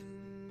did I.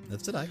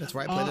 That's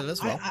where I played it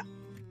as well.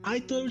 I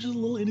thought it was just a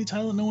little indie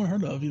title that no one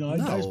heard of.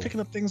 I was picking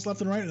up things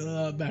left and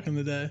right back in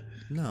the day.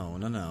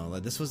 No.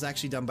 This was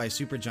actually done by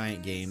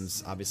Supergiant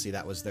Games. Obviously,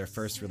 that was their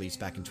first release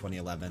back in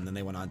 2011. Then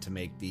they went on to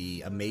make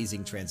the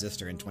amazing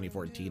Transistor in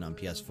 2014 on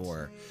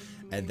PS4.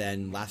 And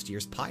then last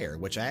year's Pyre,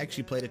 which I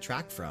actually played a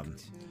track from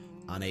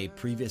on a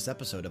previous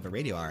episode of a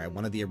Radio Hour.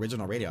 One of the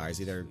original Radio Hours,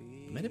 it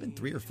might have been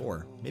 3 or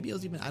 4. Maybe it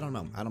was even, I don't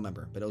know. I don't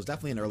remember. But it was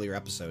definitely an earlier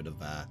episode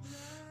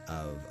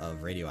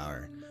of Radio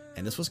Hour.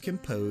 And this was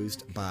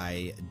composed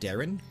by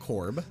Darren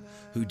Korb,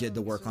 who did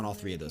the work on all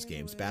 3 of those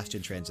games,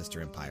 Bastion, Transistor,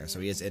 and Pyre. So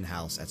he is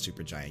in-house at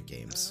Supergiant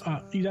Games.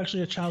 He's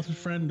actually a childhood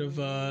friend of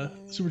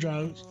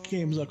Supergiant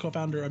Games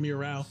co-founder Amir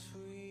Rao.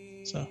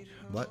 So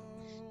What?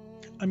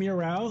 Amir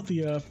Rao,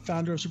 the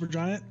founder of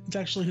Supergiant, it's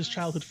actually his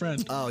childhood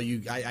friend. Oh,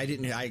 I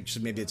didn't,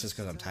 maybe it's just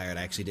because I'm tired.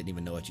 I actually didn't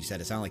even know what you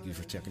said. It sounded like you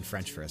were talking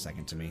French for a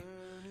second to me.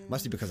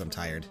 Must be because I'm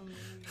tired.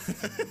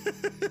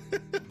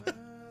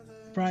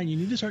 Brian, you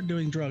need to start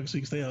doing drugs so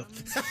you can stay up.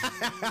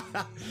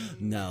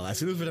 No, as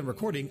soon as we're done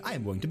recording, I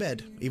am going to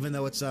bed, even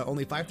though it's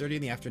only 5:30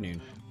 in the afternoon.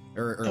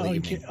 Or early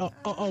evening.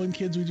 And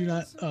kids, we do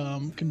not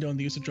condone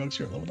the use of drugs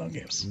here at Level Down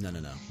Games. No.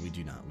 We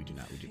do not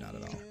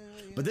at all.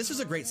 But this is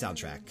a great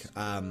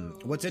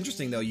soundtrack. What's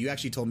interesting, though, you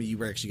actually told me you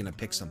were actually going to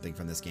pick something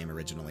from this game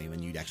originally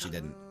when you actually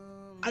didn't.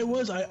 I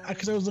was,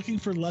 because I was looking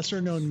for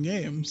lesser-known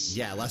games.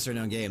 Yeah,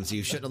 lesser-known games.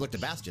 You shouldn't have looked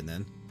at Bastion,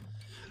 then.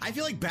 I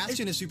feel like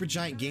Bastion is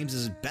Supergiant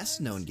Games'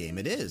 best-known game.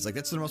 It is. Like,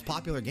 that's their most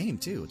popular game,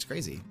 too. It's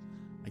crazy.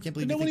 I can't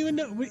believe no one even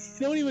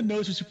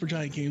knows who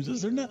Supergiant Games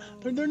is. They're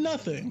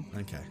nothing.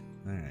 Okay.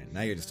 All right.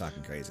 Now you're just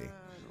talking crazy.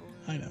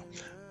 I know.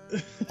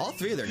 All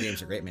 3 of their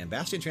games are great, man.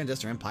 Bastion,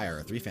 Transistor, and Pyre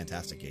are 3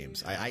 fantastic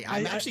games.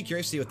 I'm actually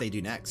curious to see what they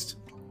do next.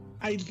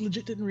 I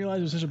legit didn't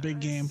realize it was such a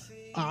big game.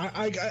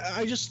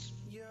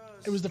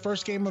 It was the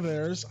first game of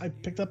theirs. I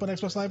picked up on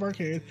Xbox Live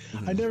Arcade.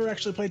 Mm-hmm. I never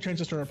actually played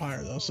Transistor or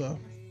Pyre, though, so...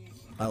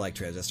 I like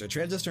Transistor.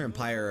 Transistor and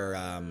Pyre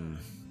are,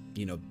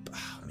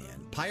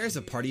 Pyre is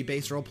a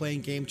party-based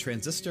role-playing game.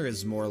 Transistor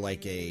is more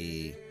like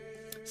a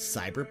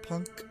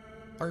cyberpunk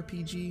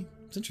RPG.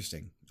 It's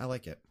interesting. I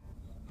like it.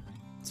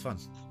 It's fun.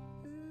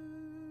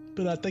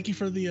 But thank you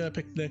for the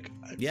pick, Nick.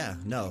 Yeah,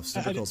 no,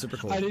 super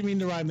cool. I didn't mean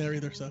to rhyme there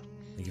either, so.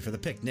 Thank you for the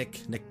pick,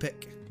 Nick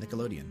Pick,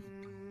 Nickelodeon.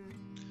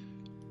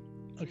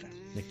 Okay.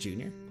 Nick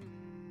Jr.?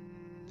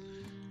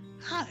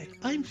 Hi,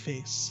 I'm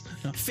Face.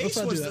 No, Face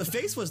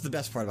was the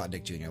best part about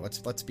Nick Jr.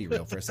 Let's be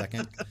real for a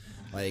second.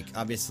 Like,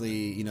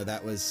 obviously,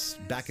 that was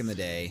back in the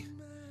day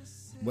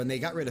when they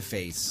got rid of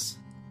Face.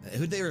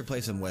 Who'd they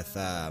replace him with?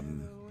 Do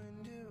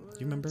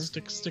you remember?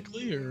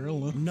 Stickly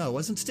or no? It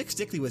wasn't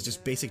Stickly. Was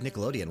just basic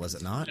Nickelodeon, was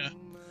it not? Yeah.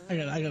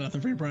 I got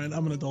nothing for you, Brian.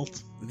 I'm an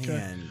adult. Man,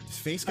 okay.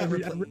 Face got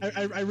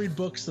I read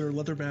books that are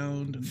leather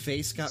bound. And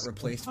Face got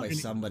replaced by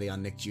somebody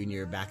on Nick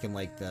Jr. back in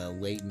like the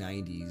late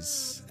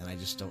 '90s, and I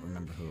just don't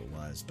remember who it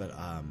was. But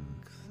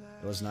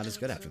it was not as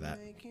good after that.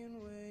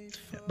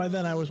 Yeah, by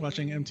then, I was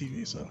watching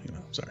MTV, so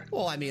sorry.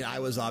 Well, I mean, I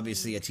was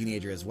obviously a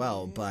teenager as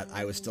well, but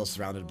I was still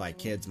surrounded by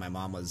kids. My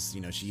mom was,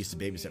 she used to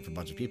babysit for a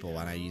bunch of people,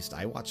 and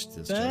I watched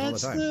this show all the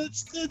time.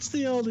 That's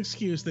the old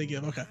excuse they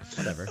give. Okay,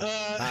 whatever.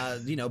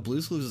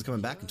 Blue's Clues is coming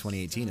back in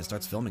 2018. It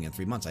starts filming in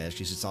 3 months. I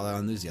actually saw that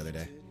on the news the other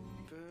day.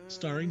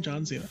 Starring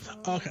John Cena.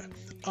 Okay.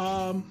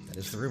 That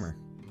is the rumor.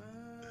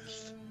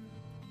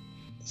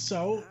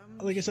 So,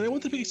 like I said, I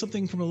want to pick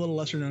something from a little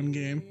lesser known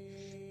game.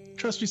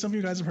 Trust me, some of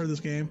you guys have heard of this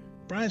game.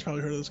 Brian's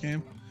probably heard of this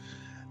game.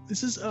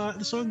 This is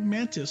the song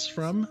Mantis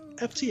from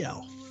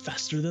FTL,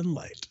 Faster Than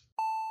Light.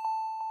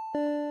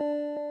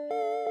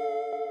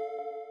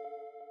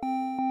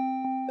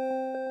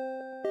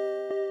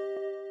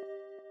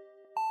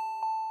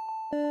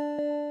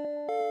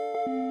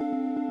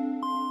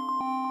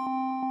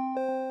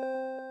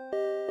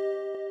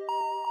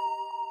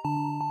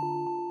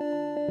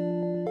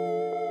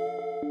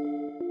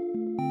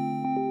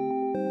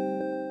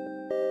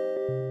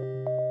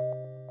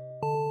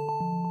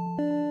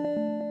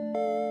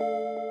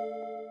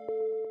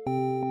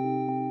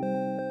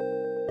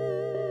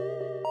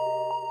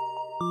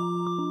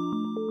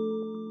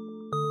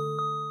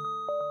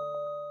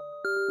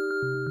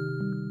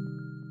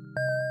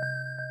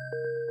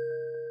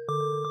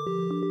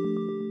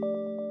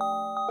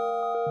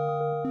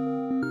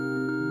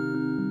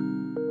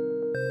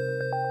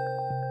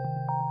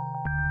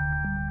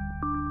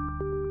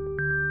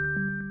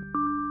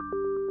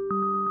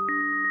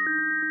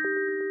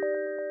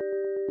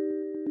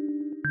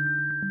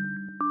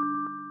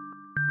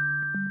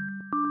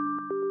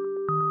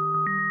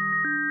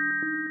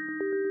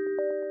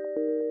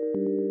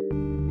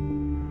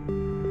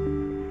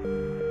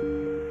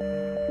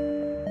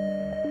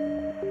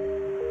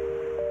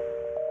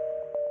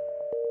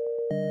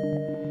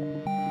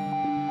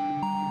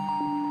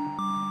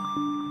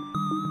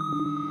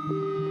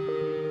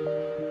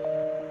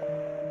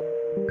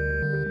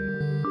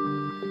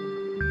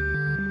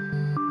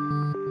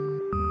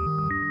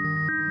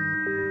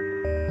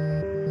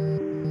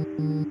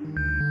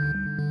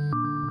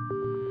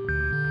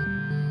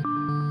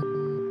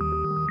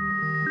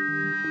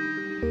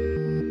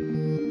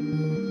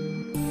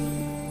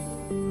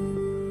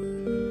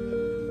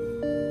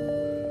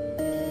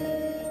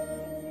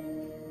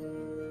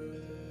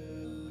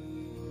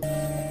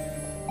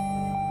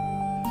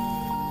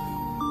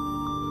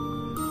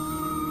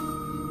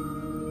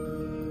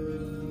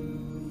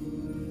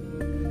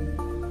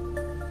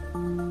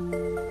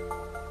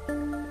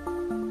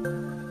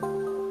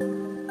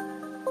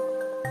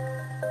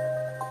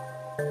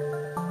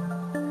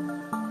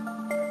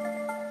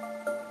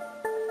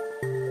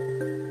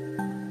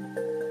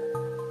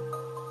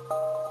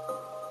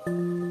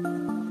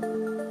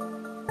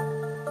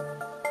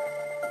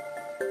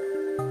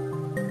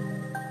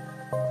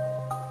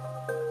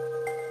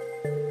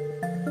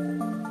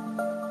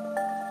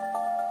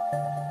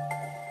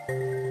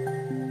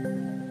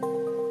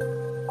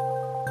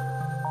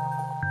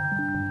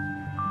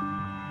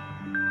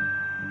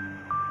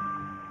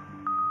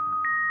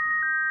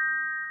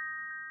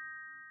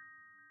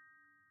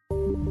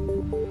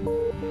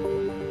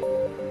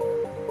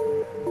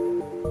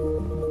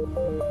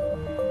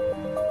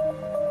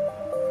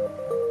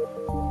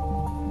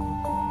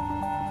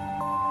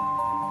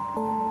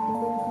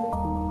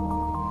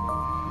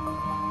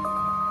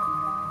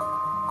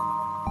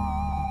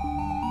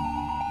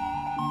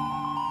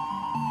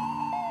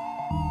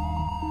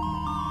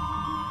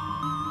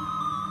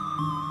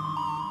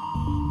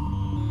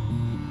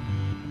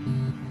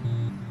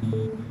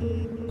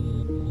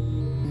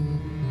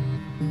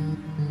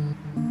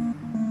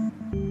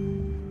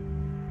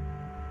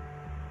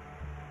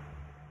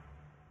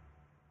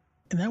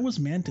 And that was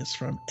Mantis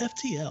from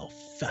FTL,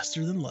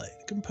 Faster Than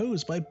Light,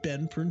 composed by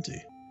Ben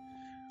Prunty.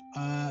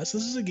 So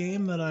this is a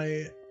game that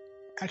I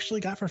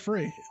actually got for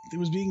free. It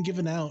was being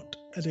given out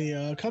at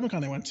a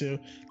Comic-Con I went to.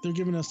 They're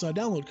giving us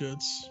download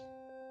codes.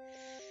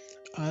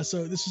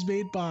 So this was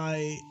made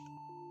by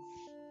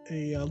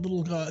a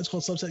little, it's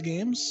called Subset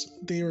Games.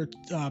 They were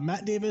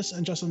Matt Davis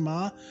and Justin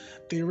Ma.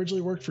 They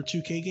originally worked for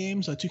 2K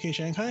Games, 2K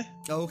Shanghai.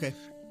 Oh, okay.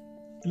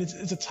 And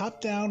it's a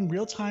top-down,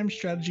 real-time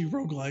strategy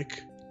roguelike.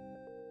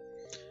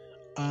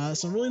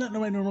 So really not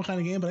my normal kind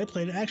of game, but I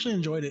played it. I actually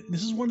enjoyed it.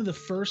 This is one of the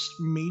first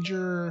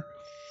major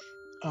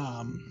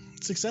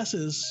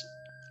successes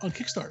on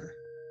Kickstarter.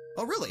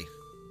 Oh, really?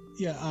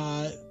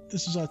 Yeah.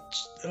 This is I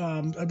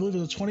believe it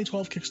was a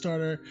 2012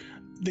 Kickstarter.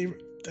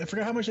 I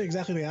forgot how much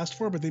exactly they asked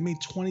for, but they made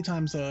 20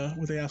 times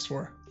what they asked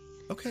for.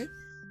 Okay.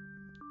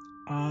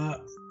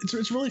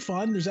 It's really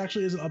fun. There's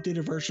actually is an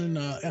updated version,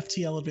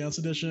 FTL Advanced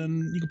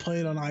Edition. You can play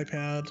it on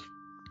iPad.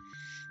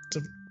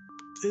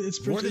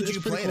 Where did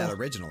you play cool. it at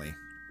originally?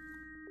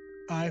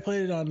 I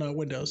played it on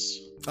Windows.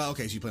 Oh,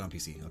 okay. So you played on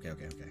PC. Okay.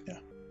 Yeah.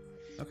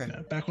 Okay.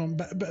 Yeah, back in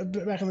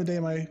the day,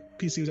 my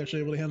PC was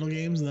actually able to handle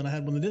games, and then I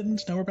had one that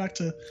didn't. Now we're back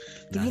to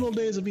the good old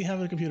days of me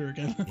having a computer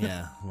again.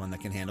 Yeah, one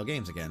that can handle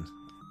games again.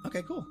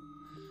 Okay, cool.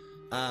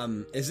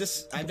 Is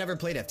this? I've never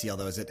played FTL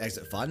though. Is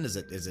it fun? Is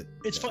it?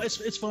 It's fun.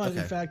 It's fun. Okay.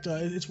 In fact,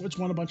 it's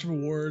won a bunch of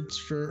awards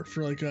for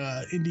like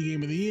indie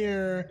game of the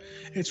year.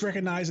 It's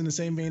recognized in the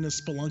same vein as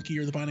Spelunky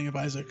or The Binding of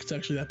Isaac. It's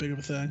actually that big of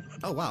a thing.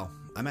 Oh wow,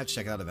 I might have to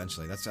check it out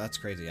eventually. That's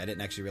crazy. I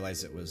didn't actually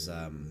realize it was.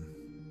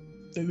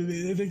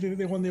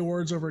 They won the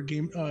awards over at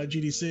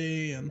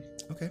GDC and.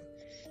 Okay.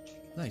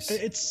 Nice.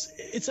 It's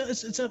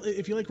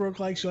if you like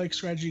roguelikes, you like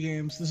strategy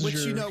games. This is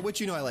which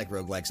you know I like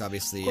roguelikes.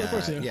 Obviously, of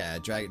course, yeah.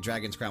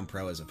 Dragon's Crown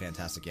Pro is a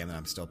fantastic game that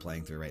I'm still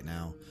playing through right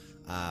now.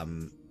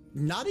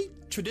 not a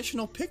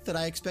traditional pick that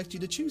I expect you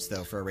to choose,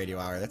 though, for a radio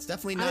hour. That's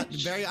definitely not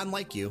very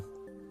unlike you.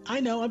 I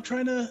know. I'm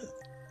trying to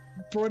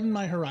broaden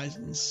my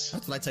horizons.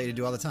 That's what I tell you to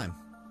do all the time.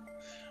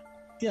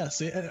 Yeah,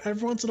 see,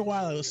 every once in a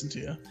while I listen to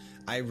you.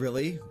 I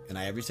really, and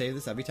I say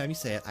this every time you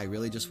say it, I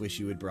really just wish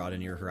you would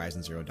broaden your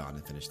Horizon Zero Dawn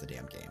and finish the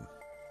damn game.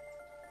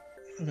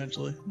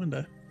 Eventually, one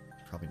day.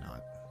 Probably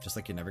not. Just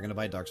like you're never going to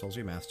buy Dark Souls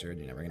Remastered,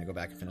 you're never going to go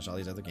back and finish all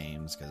these other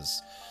games,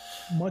 because...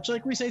 Much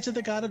like we say to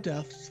the God of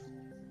Death,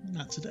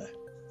 not today.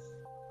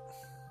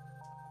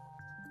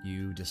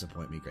 You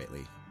disappoint me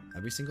greatly.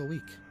 Every single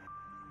week.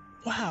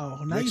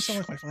 Wow, now you sound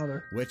like my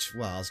father. Which,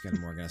 well, I was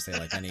more going to say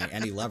like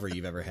any lover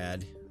you've ever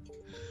had.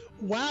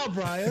 Wow,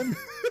 Brian.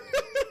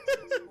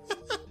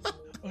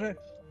 Okay.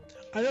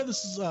 I know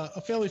this is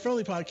a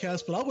family-friendly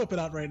podcast, but I'll whip it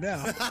out right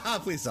now.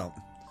 Please don't.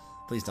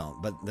 Please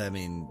don't. But, I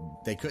mean,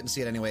 they couldn't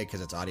see it anyway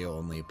because it's audio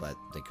only, but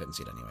they couldn't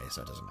see it anyway,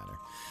 so it doesn't matter.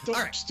 All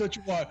right. Don't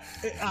you want?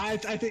 I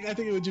think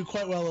it would do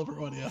quite well over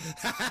audio.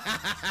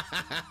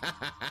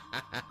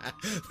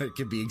 But it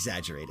could be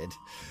exaggerated.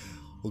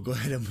 We'll go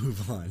ahead and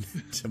move on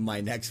to my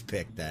next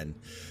pick then.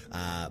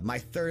 My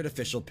third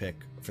official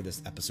pick for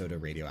this episode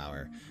of Radio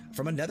Hour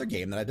from another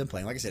game that I've been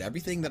playing. Like I said,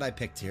 everything that I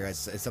picked here is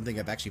something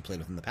I've actually played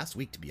within the past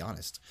week, to be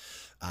honest.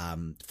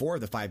 4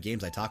 of the 5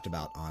 games I talked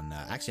about on,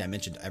 actually I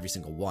mentioned every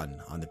single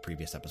one on the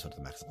previous episode of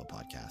the Max Level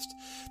podcast.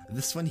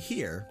 This one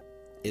here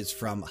is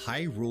from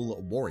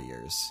Hyrule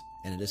Warriors,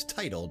 and it is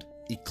titled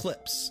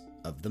Eclipse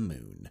of the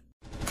Moon.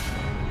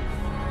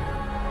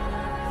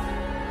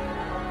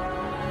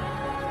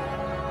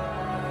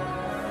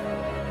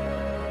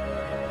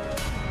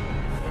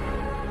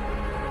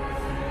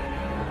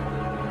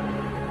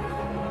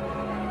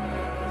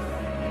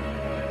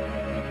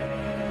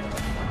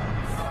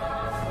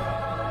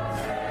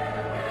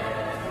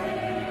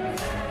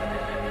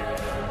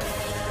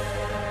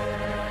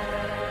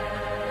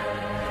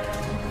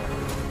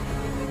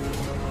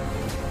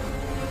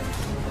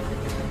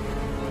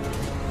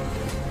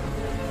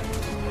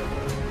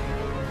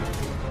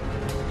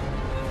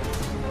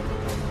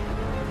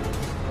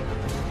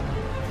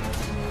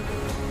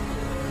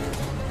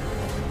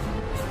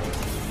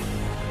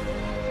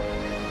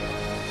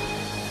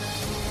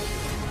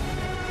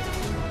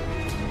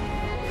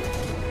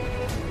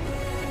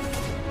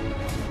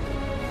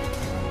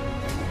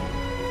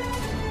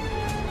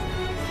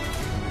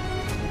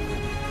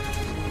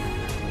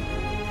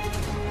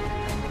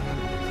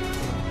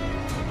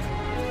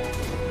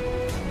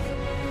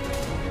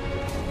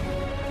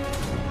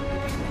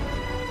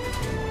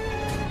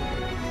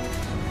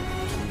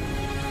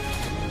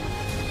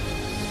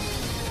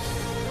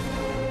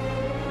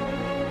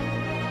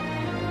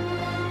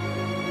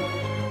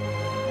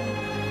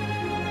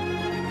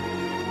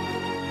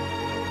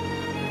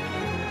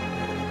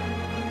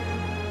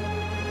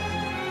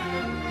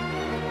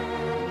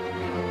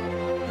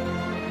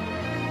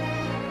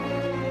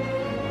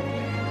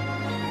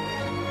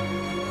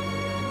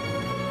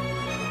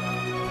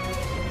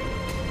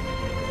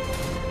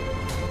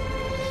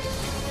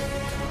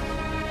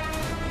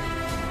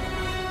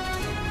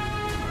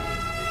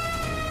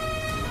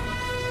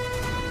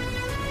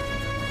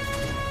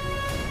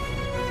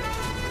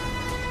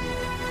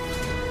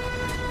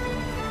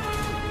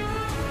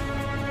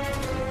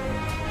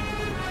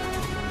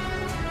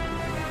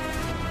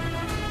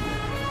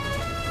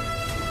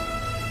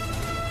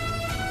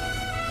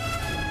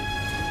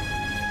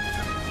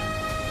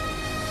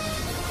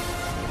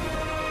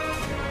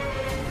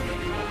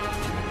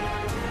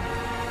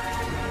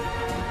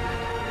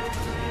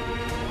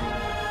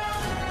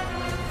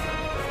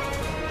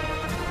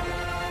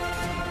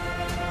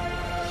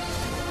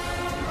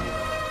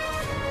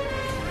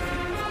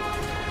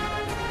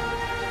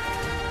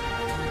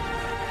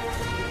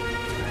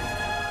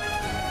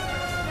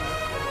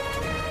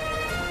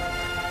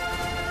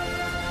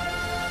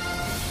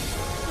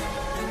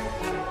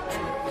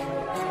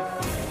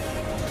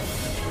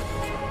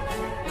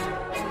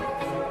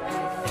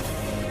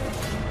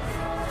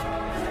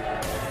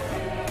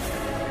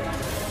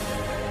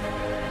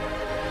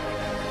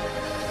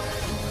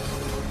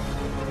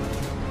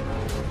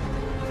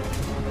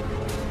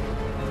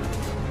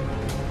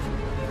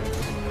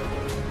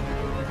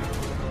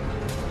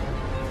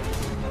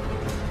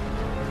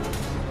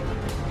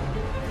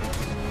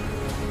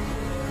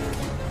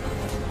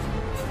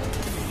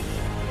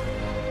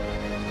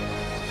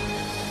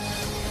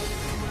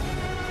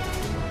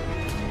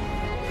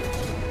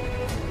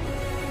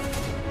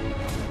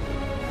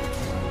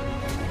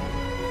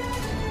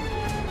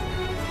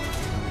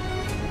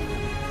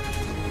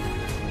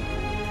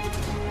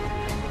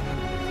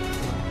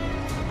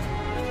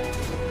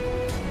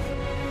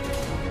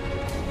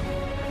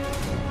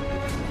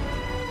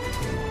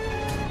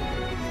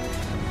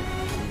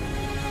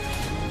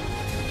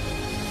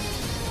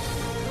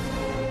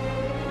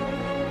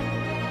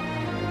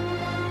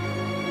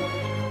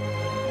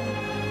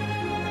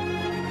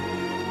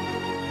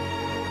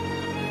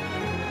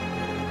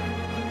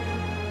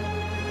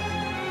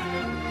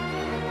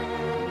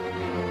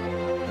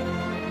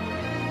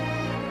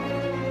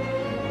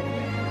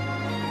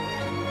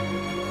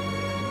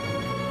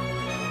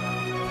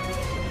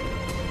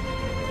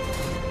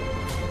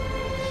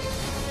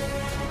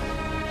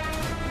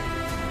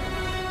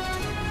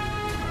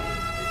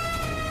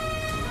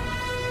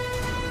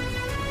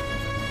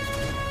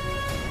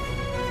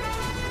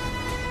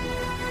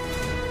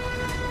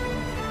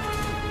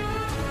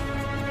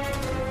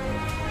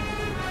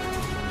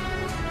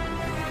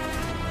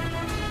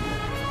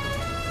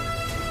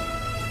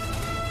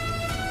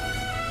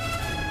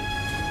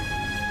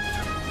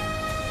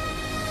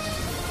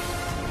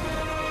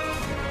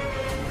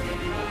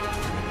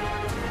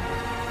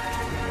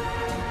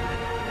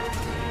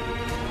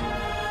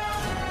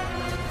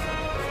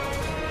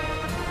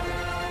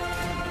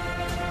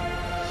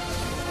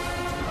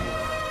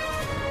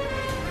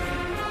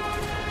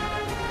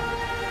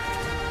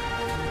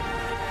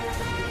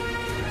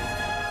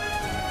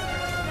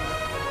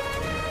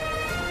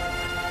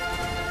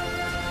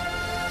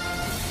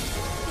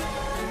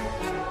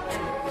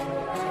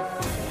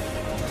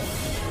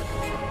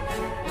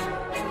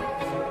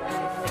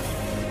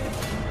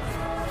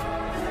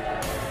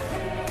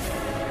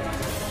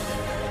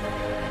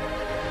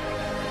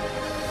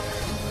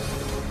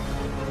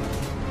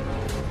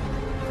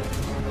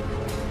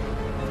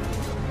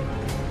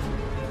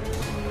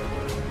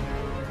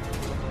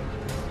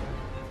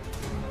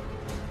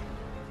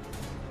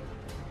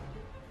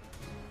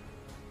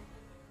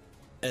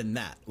 And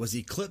that was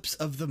Eclipse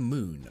of the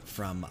Moon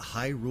from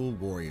Hyrule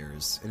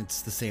Warriors. And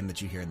it's the same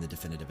that you hear in the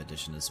Definitive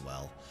Edition as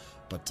well.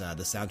 But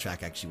the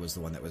soundtrack actually was the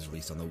one that was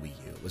released on the Wii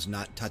U. It was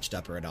not touched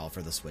up or at all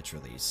for the Switch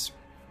release.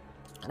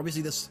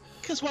 Obviously this...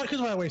 Because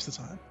why waste the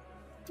time?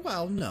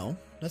 Well, no,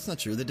 that's not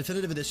true. The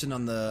Definitive Edition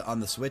on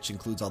the Switch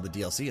includes all the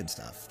DLC and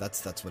stuff.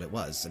 That's what it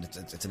was, and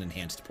it's an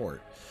enhanced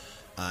port.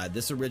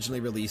 This originally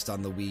released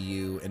on the Wii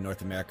U in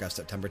North America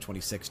September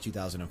 26,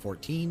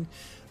 2014.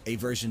 A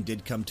version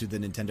did come to the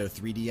Nintendo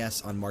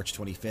 3DS on March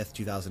 25th,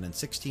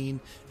 2016,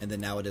 and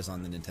then now it is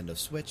on the Nintendo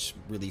Switch,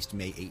 released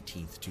May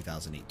 18th,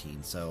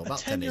 2018. So about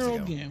 10 days ago. A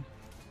 10-year-old game.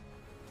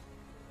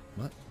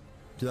 What?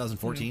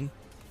 2014?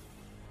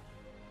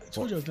 I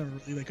told you I was never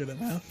really that good at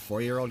math.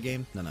 4-year-old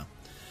game? No.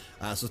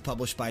 So it's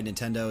published by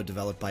Nintendo,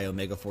 developed by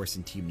Omega Force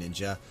and Team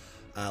Ninja.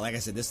 Like I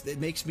said,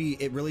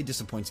 it really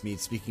disappoints me,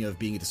 speaking of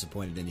being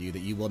disappointed in you,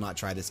 that you will not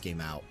try this game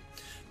out,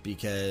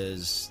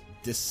 because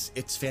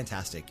it's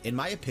fantastic. In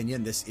my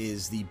opinion, this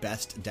is the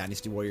best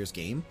Dynasty Warriors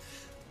game,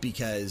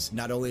 because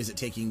not only is it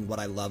taking what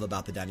I love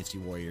about the Dynasty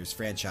Warriors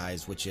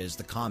franchise, which is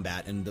the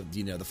combat and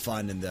the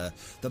fun and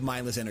the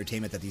mindless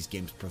entertainment that these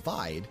games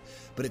provide,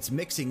 but it's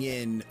mixing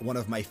in one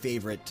of my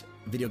favorite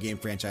video game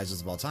franchises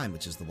of all time,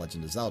 which is The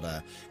Legend of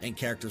Zelda, and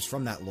characters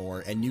from that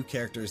lore and new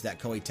characters that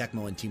Koei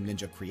Tecmo and Team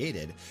Ninja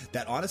created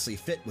that honestly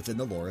fit within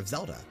the lore of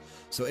Zelda.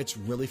 So it's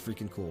really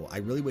freaking cool. I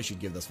really wish you'd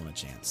give this one a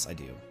chance. I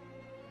do.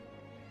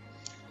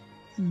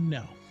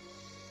 No.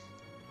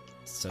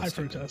 So I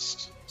stupid.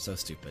 protest. So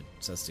stupid.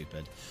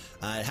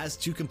 It has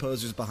two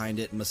composers behind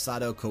it,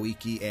 Masato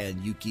Koike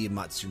and Yuki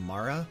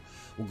Matsumara.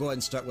 We'll go ahead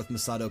and start with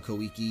Masato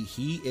Koike.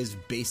 He is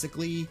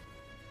basically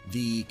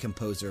the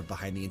composer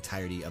behind the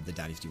entirety of the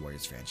Dynasty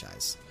Warriors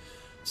franchise.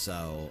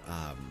 So,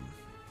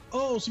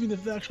 so you mean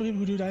the actual people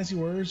who do Dynasty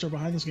Warriors are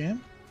behind this game?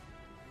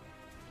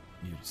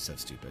 You're so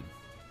stupid.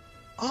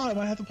 Oh, I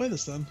might have to play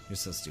this then. You're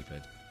so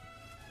stupid.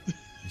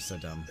 You're so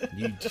dumb.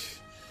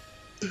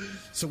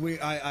 So we're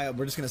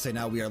just going to say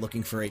now we are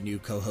looking for a new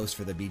co-host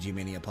for the BG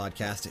Mania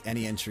podcast.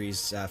 Any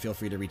entries, feel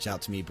free to reach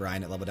out to me,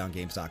 Brian, at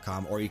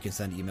leveldowngames.com, or you can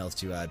send emails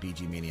to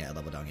bgmania at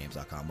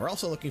leveldowngames.com. We're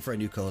also looking for a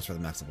new co-host for the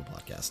Max Level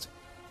podcast.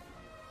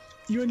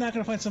 You're not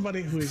going to find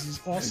somebody who is as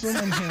awesome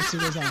and handsome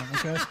as I am,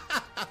 okay?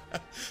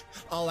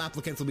 All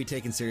applicants will be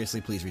taken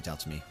seriously. Please reach out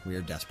to me. We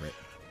are desperate.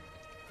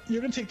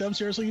 You're going to take them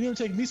seriously. You never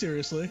take me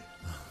seriously.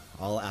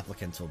 All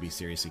applicants will be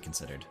seriously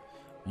considered.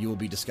 You will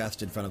be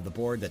discussed in front of the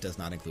board. That does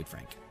not include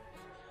Frank.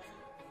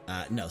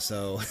 No,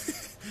 so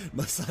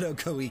Masato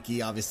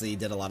Koike obviously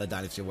did a lot of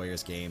Dynasty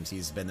Warriors games.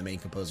 He's been the main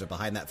composer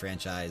behind that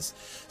franchise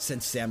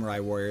since Samurai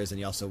Warriors, and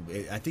he also,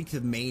 I think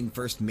the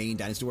first main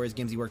Dynasty Warriors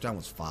games he worked on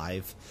was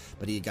 5,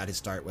 but he got his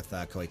start with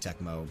Koei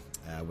Tecmo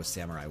with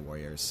Samurai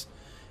Warriors,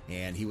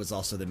 and he was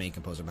also the main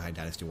composer behind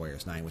Dynasty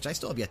Warriors 9, which I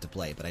still have yet to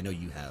play, but I know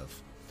you have.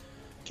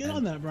 Get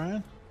on that,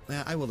 Brian.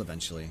 Yeah, I will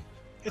eventually.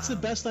 It's the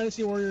best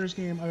Dynasty Warriors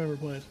game I've ever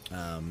played.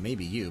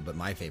 Maybe you, but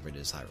my favorite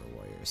is Hyrule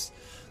Warriors.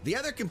 The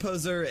other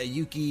composer,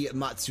 Yuki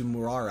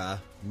Matsumura.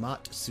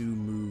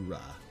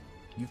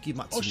 Yuki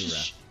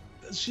Matsumura.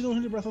 Oh, is she the one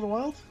who did Breath of the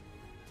Wild?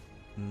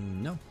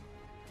 No.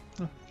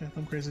 Oh, okay,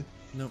 I'm crazy.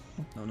 No.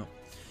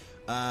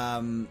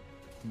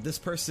 This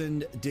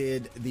person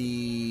did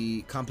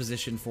the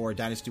composition for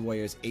Dynasty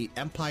Warriors 8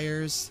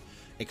 Empires,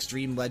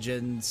 Extreme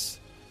Legends,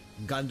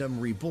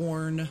 Gundam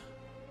Reborn,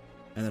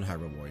 and then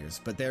Hyrule Warriors.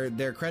 But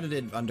they're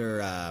credited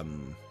under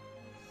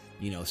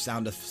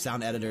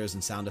sound editors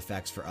and sound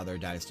effects for other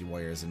Dynasty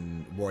Warriors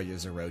and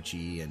Warriors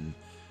Orochi and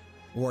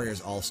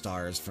Warriors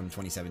All-Stars from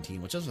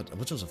 2017, which was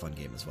a fun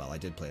game as well. I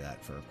did play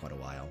that for quite a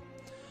while.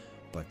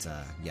 But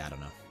yeah, I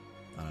don't know.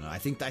 I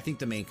think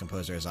the main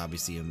composer is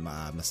obviously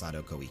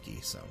Masato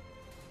Koike, so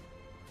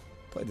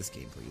play this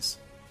game, please.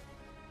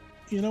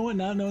 You know what?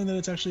 Not knowing that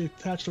it's actually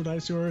attached to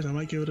Dynasty Warriors, I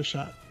might give it a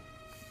shot.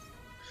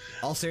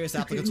 All serious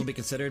applicants will be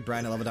considered.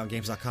 Brian at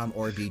leveldowngames.com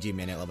or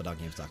bgmania at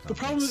leveldowngames.com. The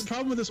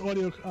problem with this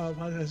audio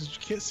podcast is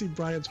you can't see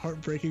Brian's heart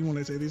breaking when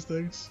I say these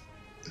things.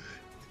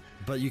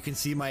 But you can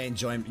see my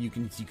enjoyment. You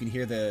can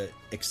hear the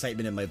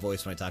excitement in my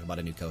voice when I talk about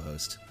a new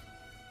co-host.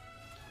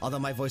 Although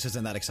my voice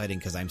isn't that exciting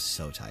because I'm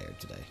so tired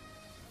today.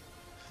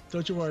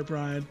 Don't you worry,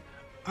 Brian.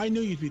 I knew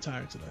you'd be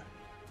tired today.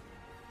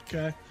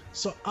 Okay?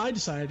 So I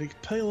decided to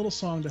play a little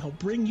song to help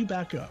bring you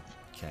back up.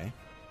 Okay.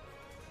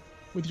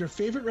 With your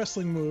favorite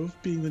wrestling move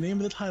being the name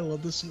of the title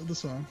of the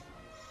song.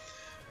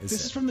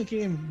 This is from the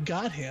game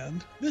God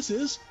Hand. This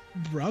is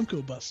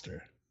Bronco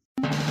Buster.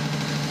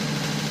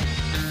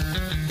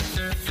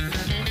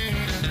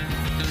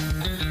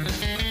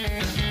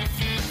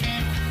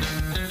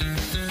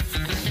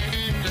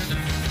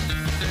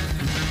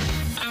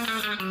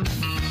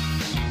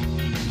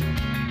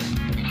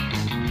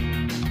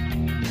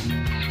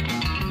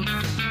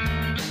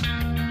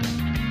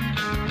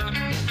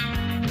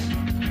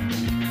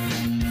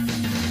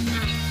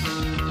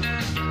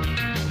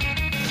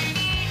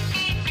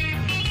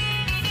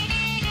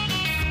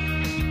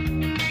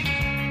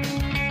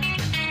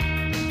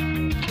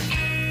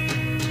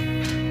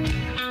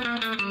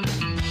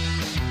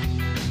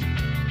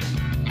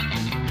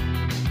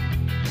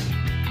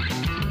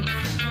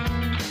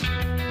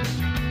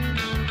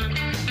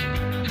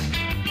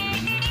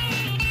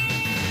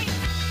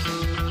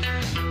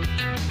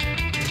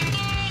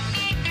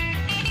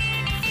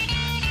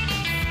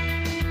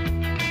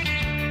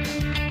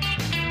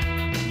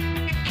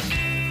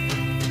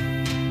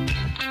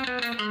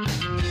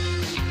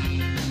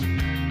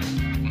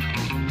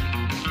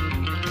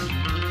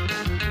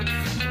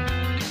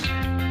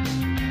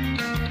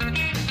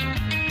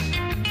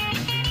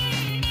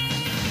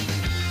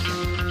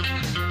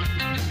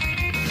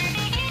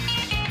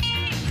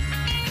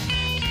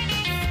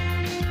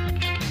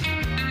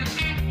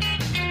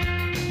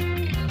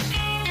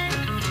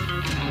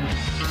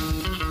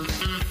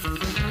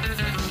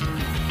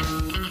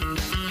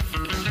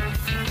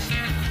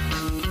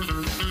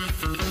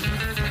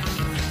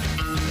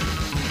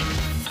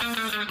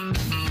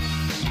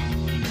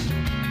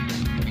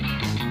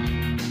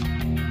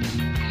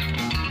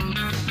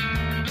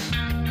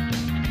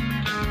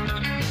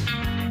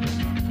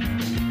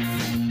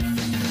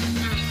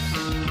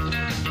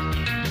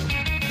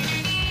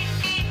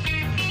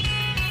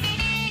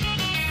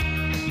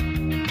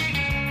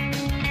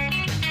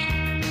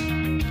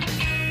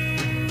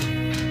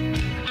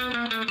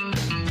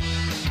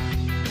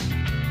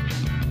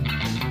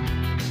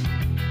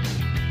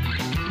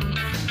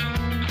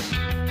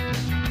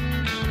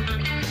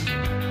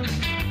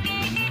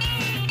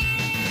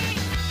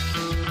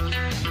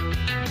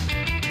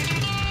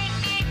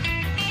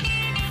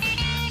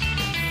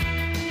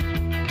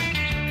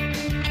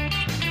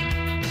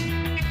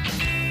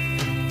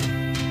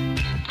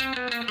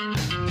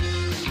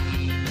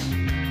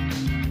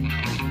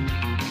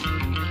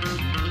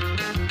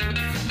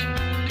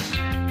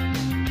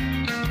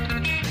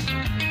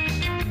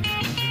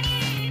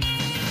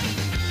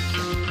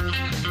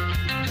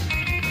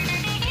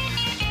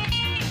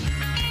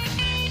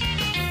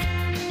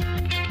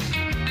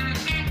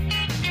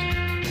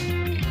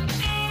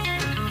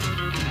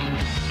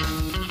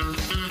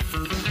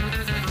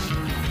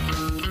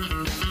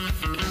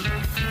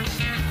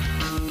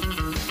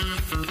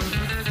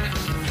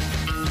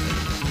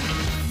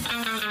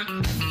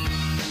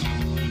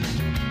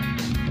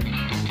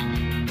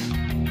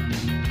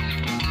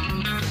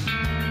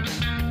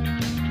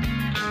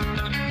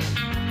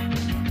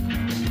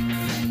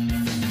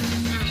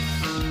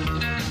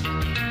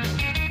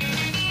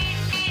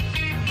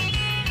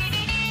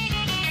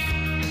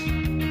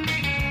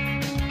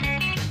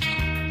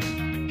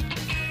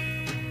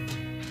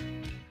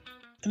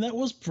 And that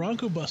was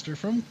Bronco Buster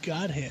from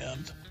God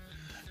Hand,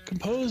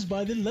 composed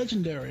by the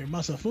legendary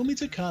Masafumi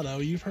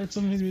Takado. You've heard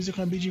some of his music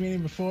on BG Mania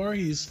before.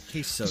 He's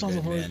so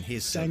good, man.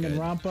 He's so good.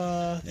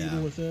 Danganronpa, Yeah.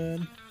 Evil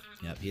Within.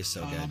 Yep, he is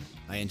so good.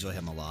 I enjoy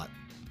him a lot.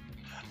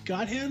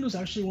 God Hand was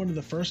actually one of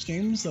the first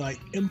games that I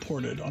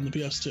imported on the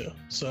PS2,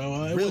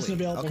 so it Really?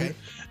 wasn't available. Okay.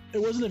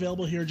 It wasn't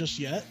available here just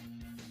yet.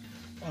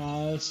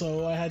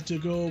 So I had to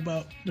go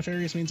about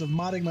nefarious means of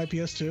modding my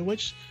PS2,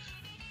 which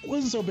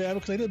wasn't so bad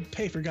because I didn't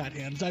pay for God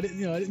Hand. I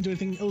didn't do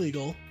anything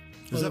illegal.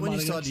 Was that when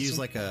you still had to use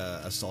like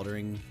a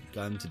soldering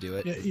gun to do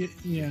it?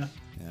 Yeah.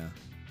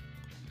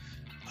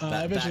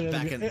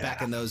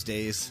 Back in those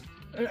days.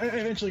 I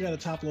eventually got a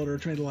top loader,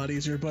 which made it a lot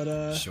easier.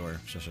 But Sure.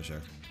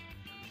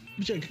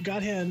 But yeah,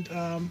 God Hand.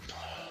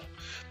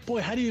 Boy,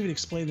 how do you even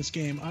explain this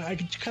game? I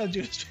can kind of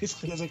do it as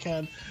basically as I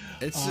can.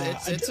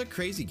 It's a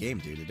crazy game,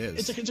 dude. It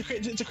is.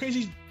 It's a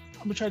crazy.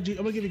 I'm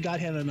gonna give you God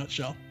Hand in a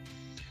nutshell.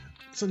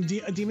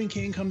 A demon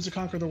king comes to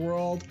conquer the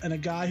world, and a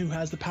guy who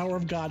has the power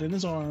of God in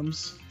his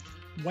arms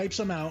wipes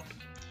him out,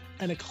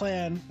 and a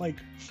clan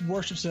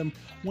worships him.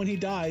 When he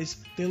dies,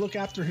 they look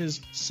after his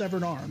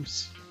severed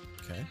arms.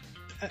 Okay.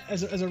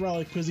 As a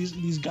relic, because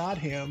these God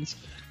Hands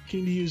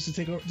can be used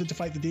to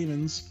fight the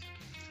demons.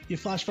 You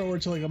flash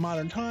forward to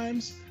modern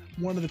times.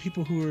 One of the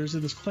people who is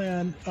in this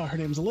clan, her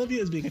name is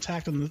Olivia, is being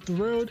attacked on the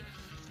road.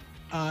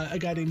 A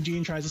guy named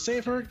Gene tries to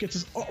save her, gets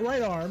his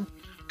right arm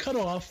cut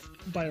off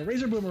by a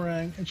razor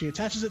boomerang, and she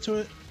attaches it to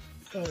it,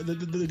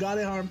 the God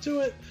arm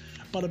to it.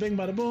 Bada bing,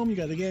 bada boom. You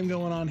got the game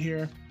going on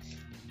here.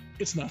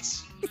 It's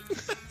nuts.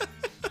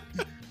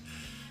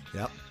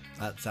 Yep,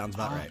 that sounds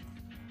about right.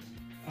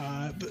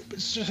 But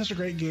it's just such a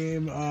great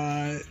game.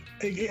 I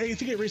think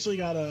it recently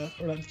got a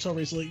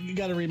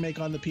remake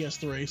on the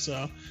PS3.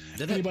 So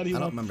Did it? I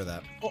don't remember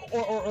that.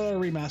 Or a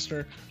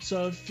remaster.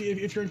 So if you're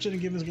interested in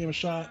giving this game a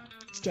shot,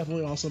 it's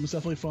definitely awesome. It's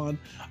definitely fun.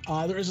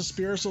 There is a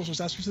spiritual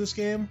successor to this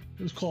game.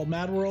 It was called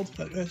Mad World.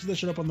 That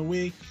showed up on the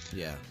Wii.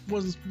 Yeah.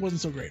 Wasn't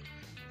so great.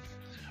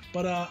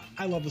 But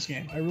I love this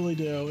game. I really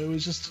do. It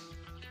was just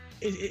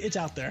it's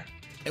out there.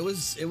 It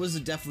was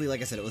definitely,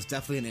 like I said, it was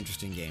definitely an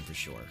interesting game for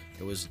sure.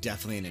 It was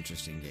definitely an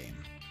interesting game.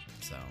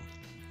 So,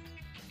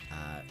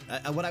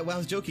 what I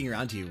was joking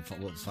around to you,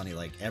 what was funny,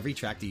 every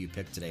track that you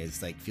picked today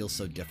is feels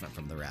so different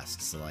from the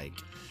rest. So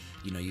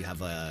you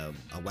have a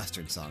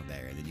Western song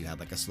there, and then you had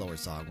a slower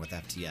song with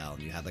FTL,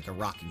 and you had a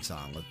rocking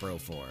song with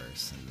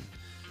Broforce, and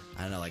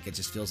I don't know, it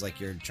just feels like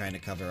you're trying to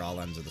cover all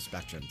ends of the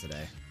spectrum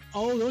today.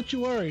 Oh, don't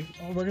you worry.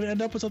 We're gonna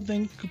end up with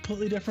something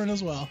completely different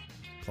as well.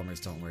 Plumbers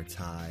Don't Wear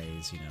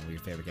Ties, your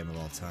favorite game of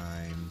all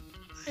time.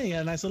 Hey, you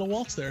got a nice little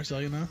waltz there, so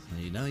You know.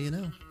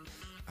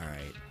 All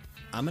right.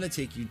 I'm going to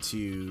take you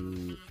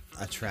to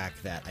a track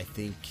that I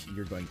think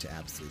you're going to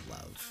absolutely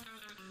love.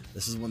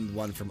 This is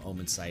one from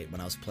Omen Sight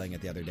when I was playing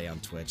it the other day on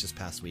Twitch this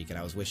past week, and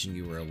I was wishing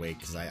you were awake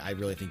because I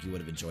really think you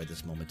would have enjoyed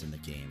this moment in the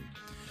game.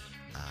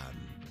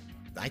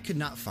 I could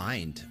not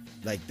find,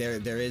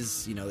 there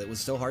is, it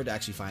was so hard to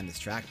actually find this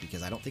track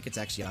because I don't think it's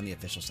actually on the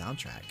official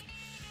soundtrack.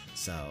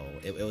 So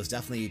it was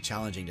definitely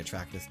challenging to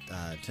track this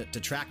to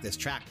track this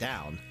track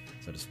down,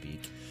 so to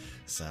speak.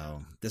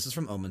 So this is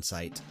from Omen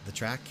Sight, the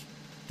track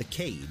 "The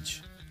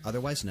Cage,"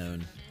 otherwise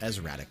known as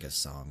Radika's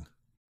song.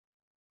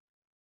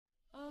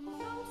 A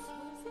mouse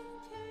was in a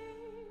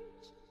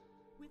cage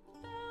with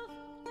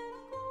velvet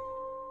and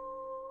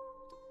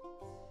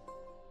gold.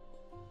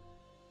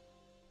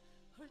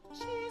 Her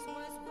cheese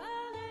was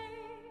well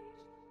aged,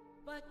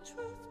 but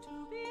truth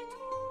to be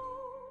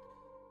told,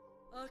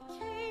 a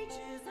cage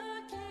is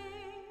a cage.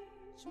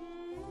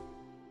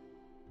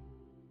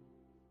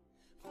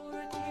 For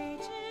a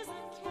cage is a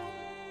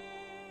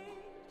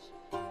cage.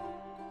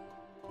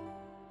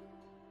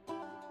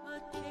 A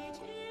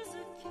cage is a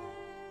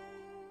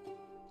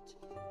cage.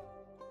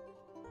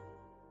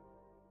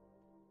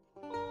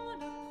 On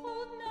a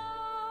cold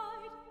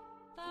night,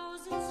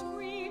 thousand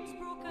screams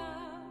broke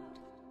out.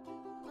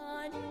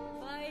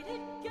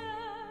 Uninvited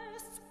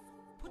guests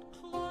put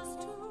claws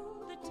to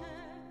the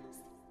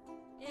test.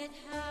 It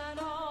had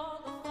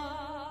all the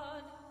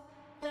fun.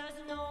 There's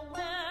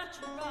nowhere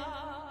to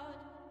run.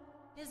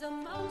 Is a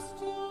mouse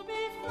to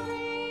be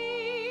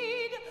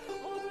freed,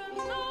 or a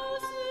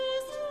mouse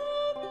is to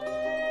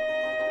bleed?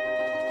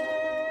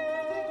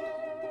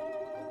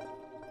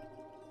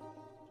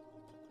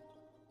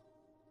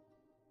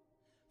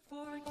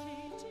 For a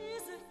cage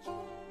is a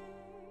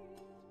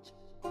cage.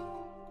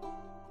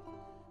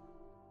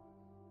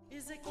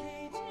 Is a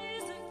cage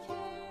is a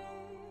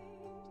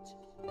cage.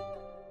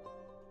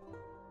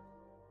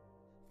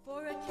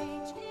 For a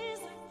cage is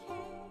a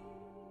cage.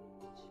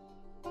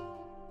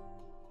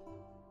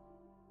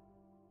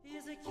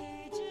 Is a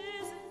cage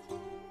is a cage.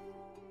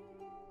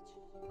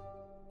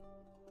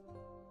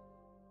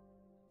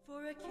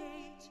 For a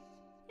cage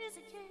is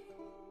a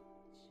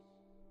cage.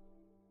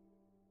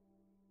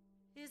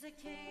 Is a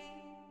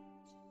cage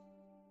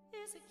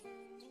is a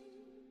cage.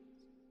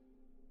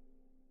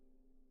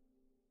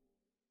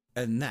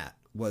 And that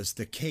was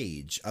 "The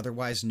Cage,"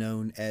 otherwise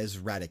known as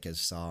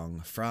Radika's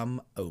song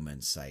from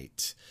Omen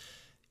Sight.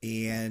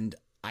 And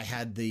I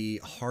had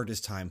the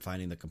hardest time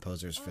finding the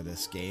composers for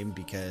this game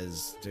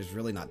because there's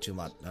really not a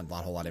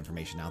whole lot of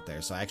information out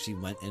there. So I actually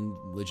went and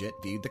legit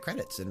viewed the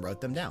credits and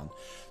wrote them down.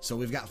 So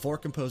we've got 4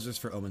 composers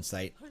for Omen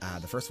Sight.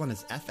 The first one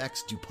is FX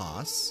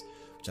Dupas,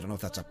 which I don't know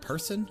if that's a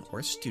person or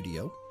a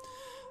studio.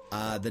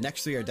 The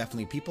next 3 are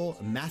definitely people: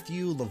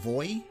 Matthew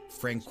Lavoie,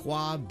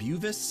 Francois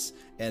Buvis,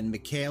 and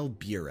Mikhail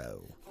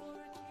Bureau.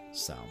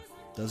 So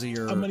those are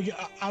your... I'm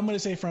gonna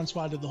say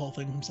Francois did the whole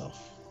thing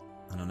himself.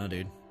 I don't know,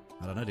 dude.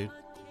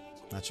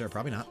 Not sure.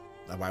 Probably not.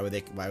 Why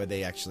would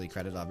they actually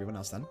credit everyone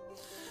else then?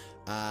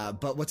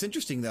 But what's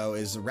interesting, though,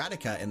 is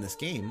Radika in this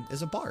game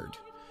is a bard.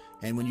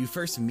 And when you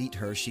first meet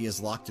her, she is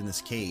locked in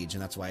this cage.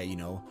 And that's why, you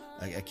know,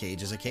 a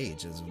cage is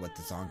what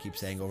the song keeps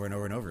saying over and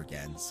over and over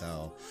again.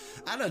 So,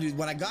 I don't know, dude.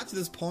 When I got to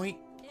this point,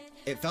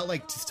 it felt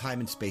like time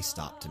and space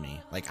stopped to me.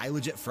 Like, I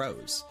legit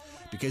froze.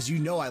 Because you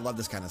know I love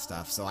this kind of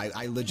stuff. So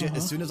I legit,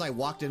 as soon as I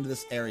walked into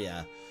this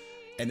area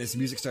and this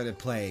music started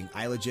playing,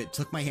 I legit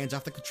took my hands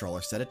off the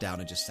controller, set it down,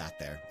 and just sat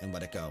there and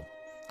let it go.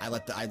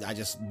 I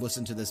just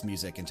listened to this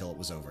music until it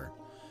was over.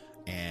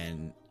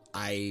 And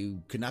I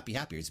could not be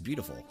happier. It's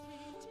beautiful.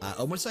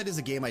 Omen Sight is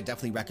a game I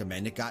definitely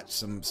recommend. It got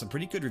some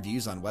pretty good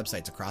reviews on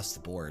websites across the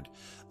board.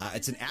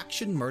 It's an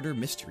action murder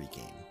mystery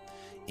game.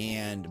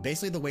 And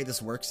basically the way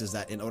this works is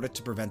that in order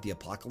to prevent the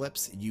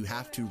apocalypse, you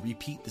have to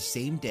repeat the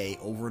same day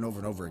over and over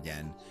and over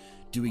again,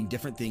 doing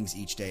different things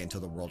each day until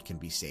the world can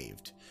be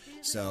saved.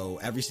 So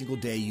every single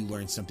day you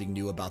learn something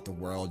new about the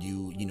world.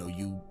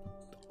 You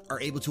are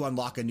able to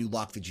unlock a new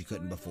lock that you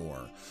couldn't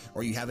before,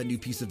 or you have a new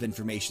piece of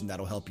information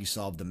that'll help you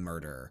solve the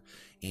murder.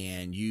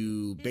 And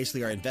you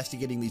basically are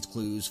investigating these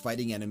clues,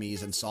 fighting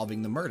enemies, and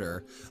solving the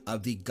murder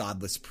of the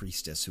godless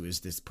priestess, who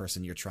is this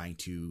person you're trying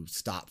to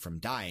stop from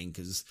dying,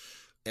 because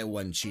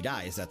when she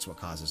dies, that's what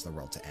causes the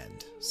world to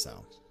end.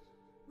 So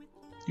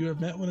you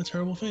have met with a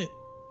terrible fate.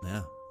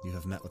 Yeah, you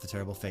have met with a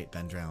terrible fate,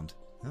 been drowned.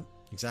 Yep,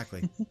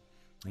 exactly.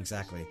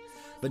 Exactly.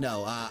 But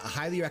no, I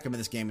highly recommend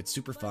this game. It's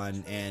super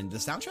fun, and the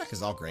soundtrack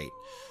is all great.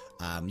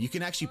 You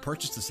can actually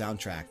purchase the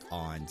soundtrack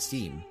on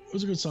Steam. It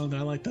was a good song, though.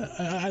 I like that.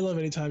 I love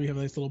any time you have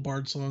a nice little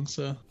bard song.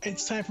 So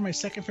it's time for my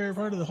second favorite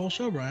part of the whole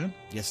show, Brian.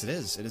 Yes, it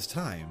is. It is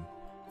time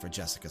for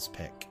Jessica's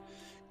pick.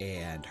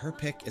 And her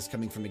pick is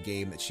coming from a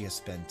game that she has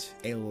spent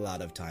a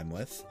lot of time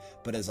with.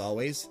 But as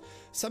always,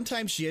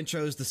 sometimes she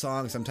intros the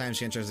song, sometimes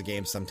she intros the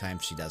game,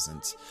 sometimes she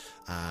doesn't.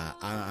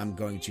 I'm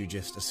going to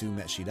just assume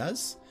that she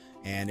does.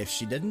 And if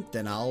she didn't,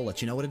 then I'll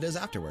let you know what it is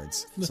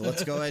afterwards. So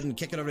let's go ahead and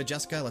kick it over to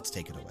Jessica. Let's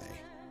take it away.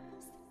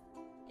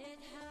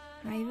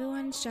 Hi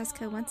everyone, it's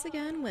Jessica once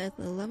again with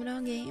Love It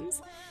All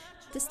Games.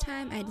 This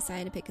time I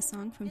decided to pick a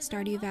song from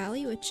Stardew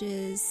Valley, which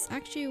is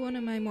actually one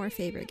of my more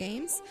favorite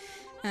games.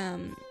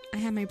 I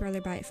had my brother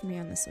buy it for me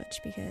on the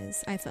Switch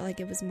because I felt like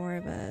it was more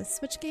of a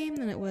Switch game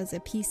than it was a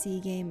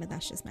PC game, but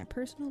that's just my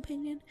personal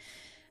opinion.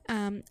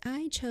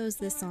 I chose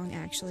this song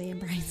actually, and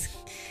Brian's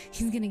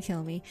he's gonna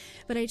kill me,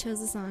 but I chose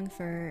the song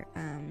for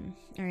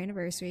our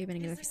anniversary. We've been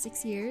together for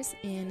 6 years,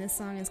 and this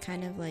song is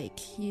kind of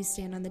like you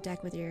stand on the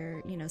deck with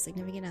your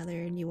significant other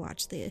and you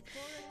watch the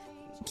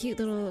cute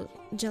little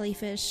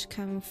jellyfish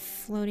come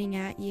floating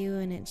at you,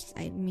 and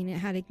it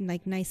had a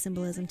nice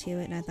symbolism to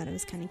it, and I thought it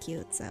was kind of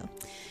cute. So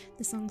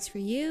the song's for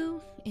you,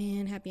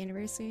 and happy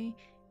anniversary,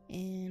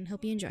 and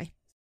hope you enjoy.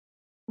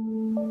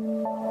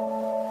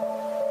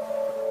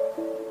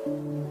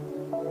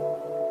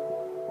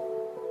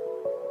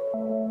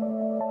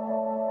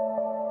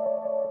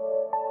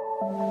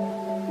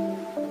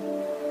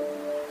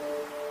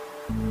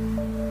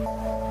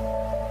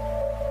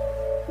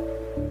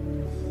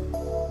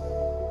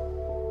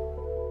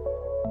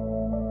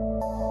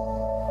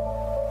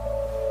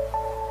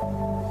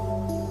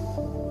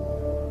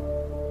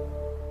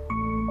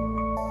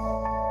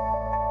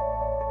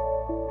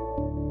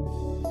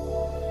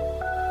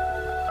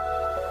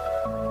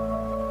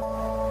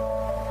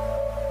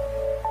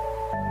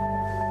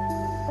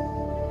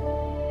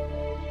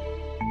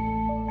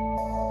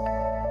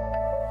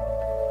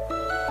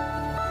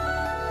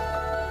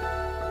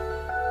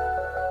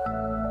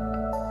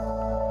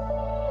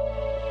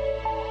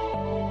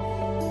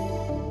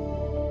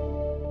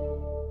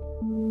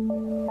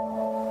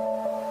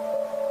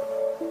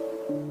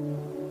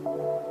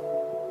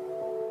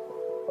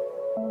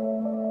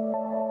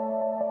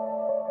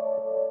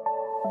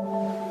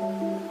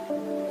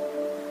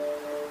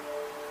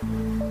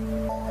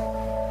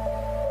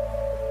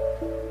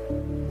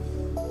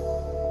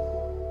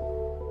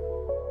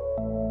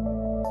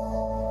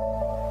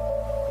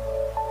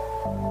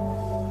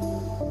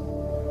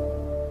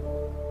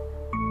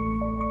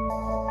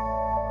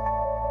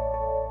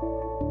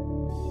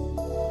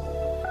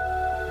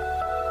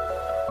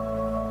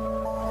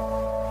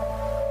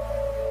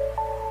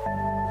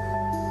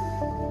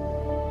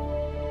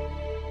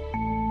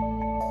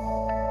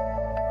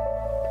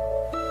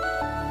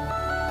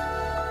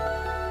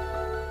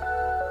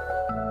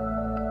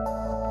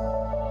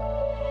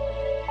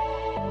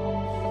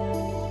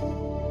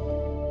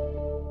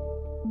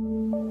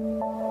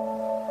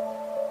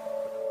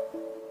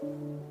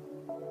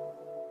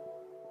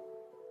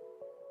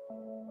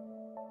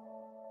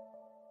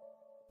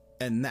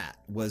 And that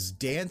was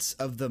Dance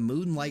of the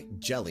Moonlight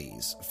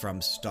Jellies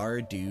from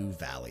Stardew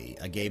Valley,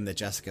 a game that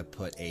Jessica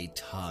put a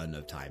ton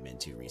of time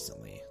into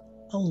recently.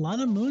 A lot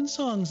of Moon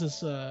songs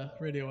this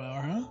radio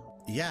hour, huh?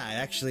 Yeah, I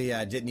actually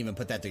didn't even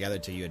put that together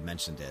till you had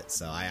mentioned it.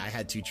 So I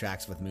had 2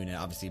 tracks with Moon, and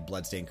obviously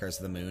Bloodstained Curse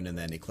of the Moon, and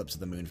then Eclipse of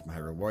the Moon from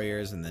Hyrule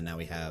Warriors, and then now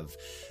we have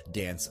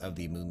Dance of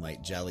the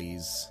Moonlight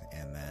Jellies,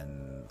 and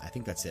then I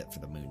think that's it for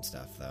the Moon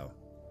stuff, though.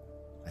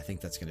 I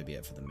think that's going to be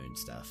it for the Moon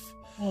stuff.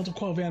 Well, to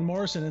quote Van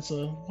Morrison, it's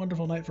a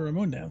wonderful night for a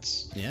moon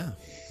dance. Yeah.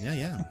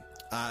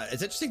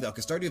 It's interesting, though,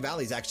 because Stardew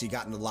Valley's actually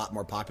gotten a lot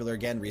more popular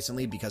again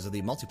recently because of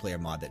the multiplayer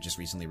mod that just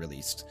recently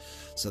released.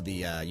 So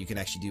you can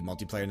actually do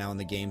multiplayer now in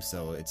the game,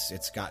 so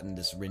it's gotten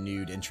this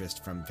renewed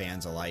interest from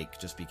fans alike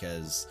just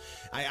because...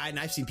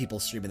 I've seen people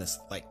streaming this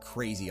like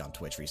crazy on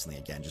Twitch recently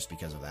again just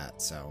because of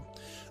that. So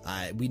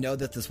we know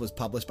that this was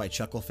published by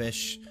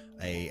Chucklefish,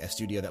 a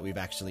studio that we've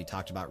actually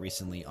talked about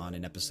recently on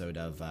an episode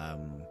of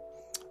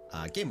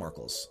Game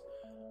Oracles.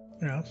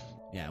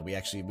 Yeah, we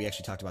actually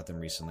talked about them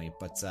recently,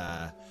 but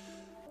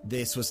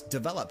this was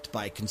developed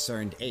by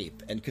Concerned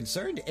Ape, and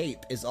Concerned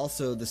Ape is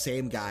also the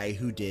same guy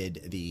who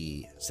did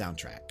the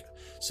soundtrack.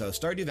 So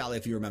Stardew Valley,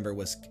 if you remember,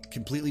 was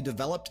completely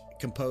developed,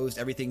 composed,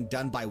 everything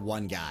done by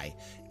one guy,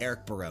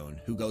 Eric Barone,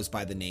 who goes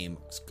by the name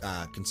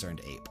Concerned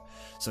Ape.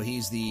 So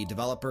he's the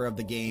developer of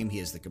the game, he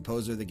is the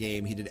composer of the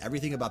game, he did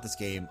everything about this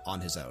game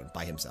on his own,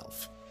 by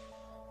himself.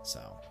 So...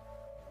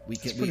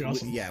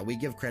 awesome. We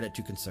give credit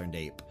to Concerned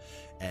Ape.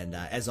 And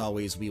as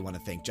always, we want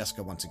to thank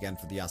Jessica once again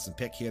for the awesome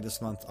pick here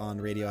this month on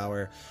Radio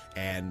Hour.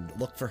 And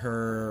look for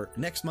her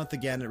next month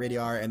again at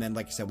Radio Hour. And then,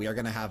 like I said, we are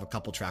going to have a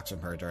couple tracks from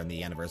her during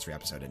the anniversary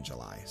episode in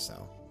July.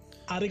 So,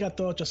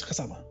 Arigato,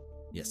 Jessica-sama.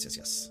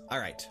 Yes. All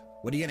right.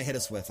 What are you going to hit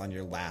us with on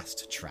your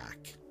last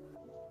track?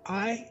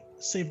 I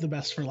saved the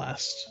best for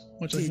last,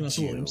 which is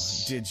Vanessa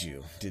Williams. Did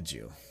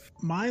you?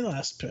 My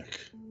last pick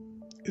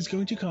is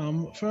going to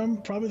come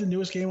from probably the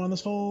newest game on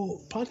this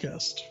whole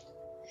podcast.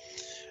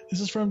 This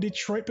is from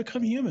Detroit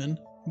Become Human.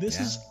 This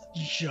is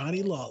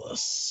Johnny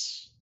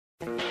Lawless.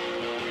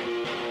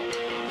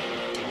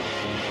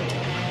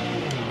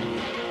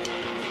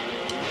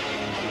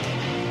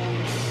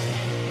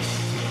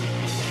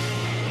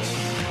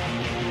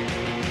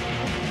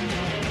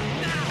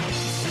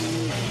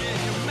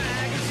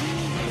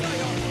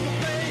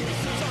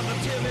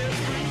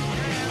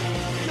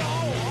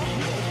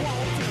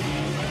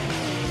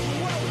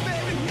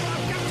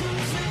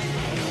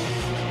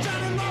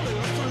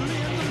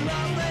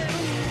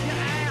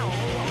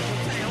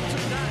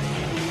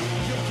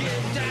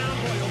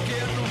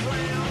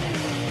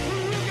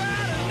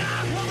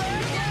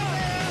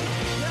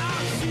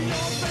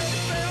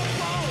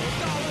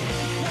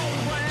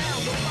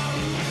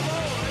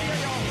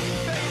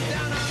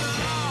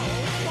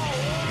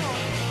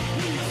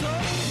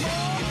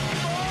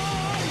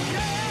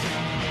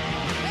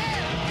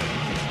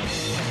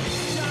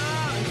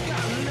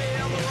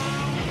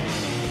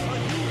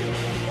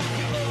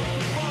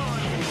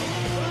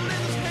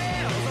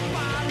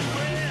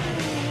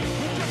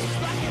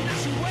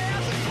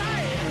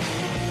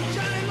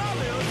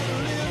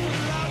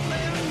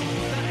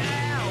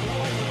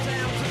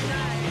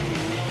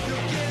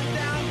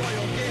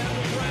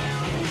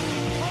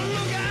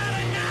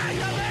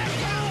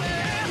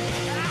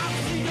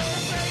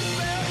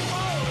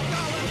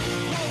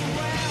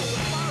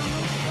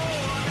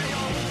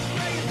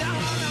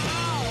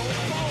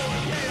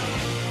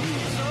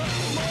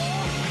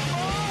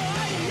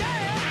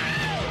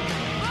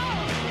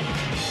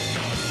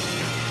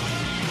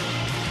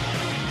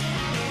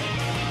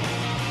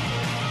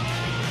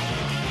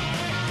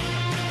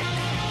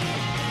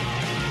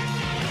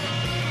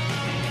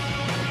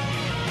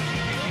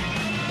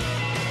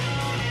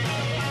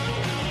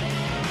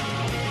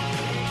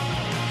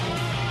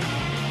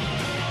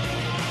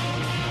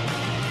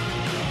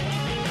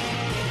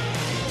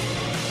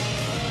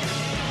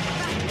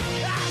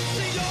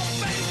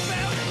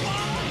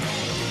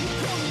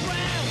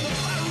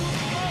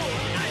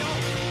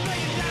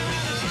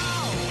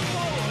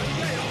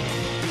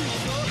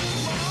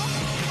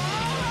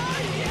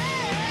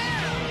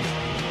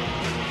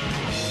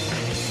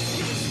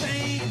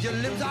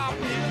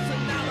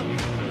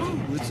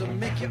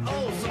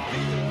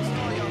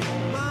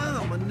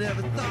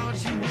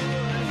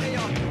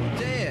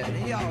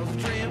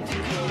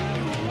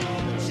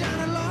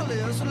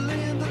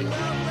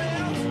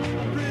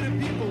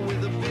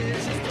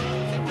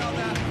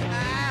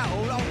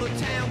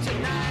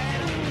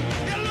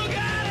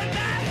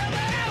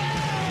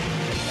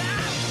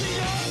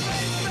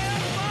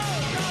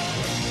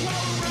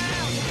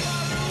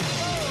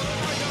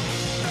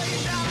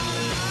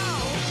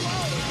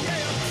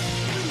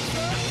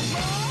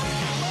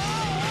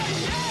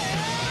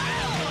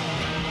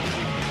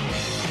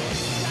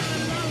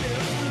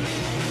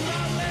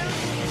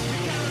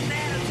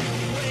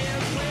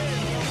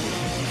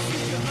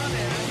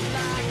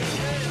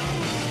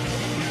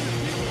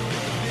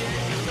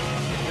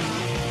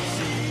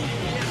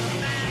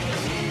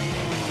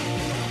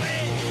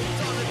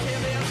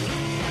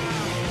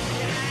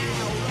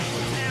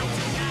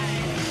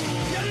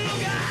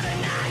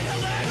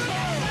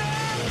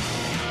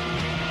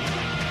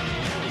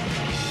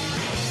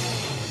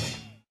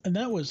 And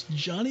that was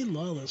Johnny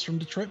Lawless from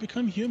Detroit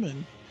Become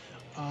Human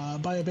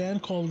by a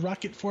band called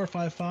Rocket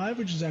 455,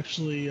 which is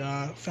actually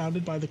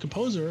founded by the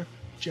composer,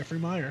 Jeffrey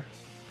Meyer.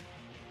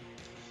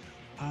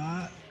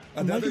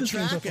 Another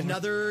track,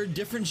 another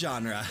different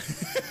genre.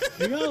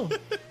 There you go.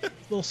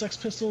 Little Sex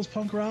Pistols,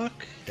 punk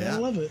rock. Yeah. I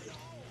love it.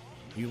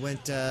 You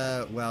went,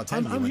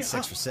 technically you went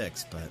 6 for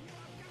 6, but...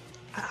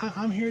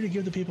 I'm here to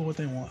give the people what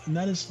they want, and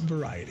that is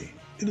variety.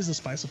 It is the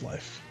spice of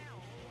life.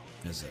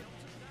 Is it?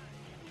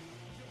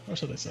 Or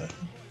so they say.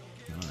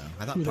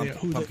 I don't know. I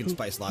thought pumpkin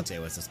spice latte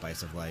was the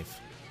spice of life.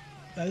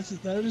 That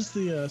is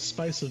the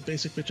spice of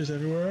basic bitches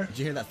everywhere. Did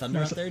you hear that thunder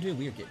out there, dude?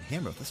 We are getting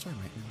hammered with the storm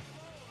right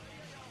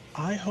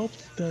now. I hope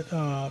that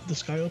the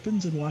sky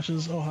opens and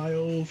washes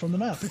Ohio from the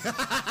map.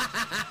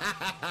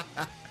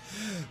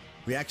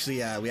 We actually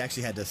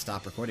had to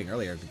stop recording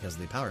earlier because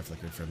the power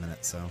flickered for a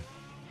minute. So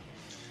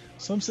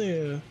some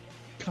say a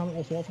comet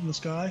will fall from the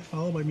sky,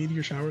 followed by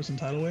meteor showers and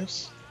tidal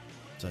waves.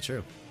 Is that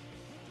true?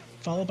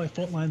 Followed by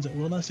fault lines that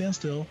will not stand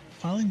still,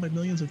 followed by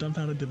millions of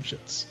dumbfounded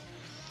dipshits.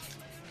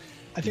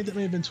 I think that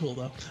may have been Tool,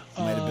 though.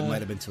 Might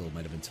have been Tool.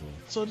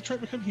 So Detroit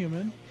Become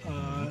Human.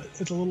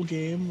 It's a little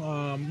game.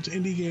 It's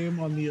an indie game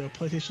on the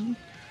PlayStation.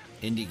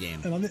 Indie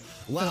game. And on the,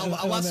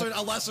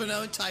 a lesser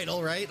known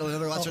title, right?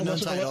 Another lesser known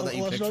title that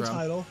you picked from.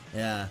 Title.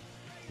 Yeah.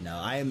 No,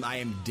 I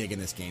am digging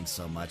this game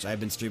so much. I've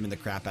been streaming the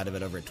crap out of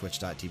it over at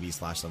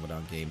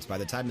twitch.tv/LevelDownGames. By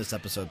the time this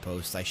episode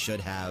posts, I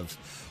should have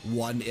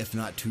 1, if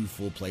not 2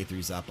 full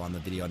playthroughs up on the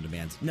video on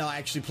demand. No, I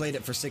actually played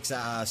it for 6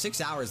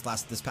 hours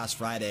this past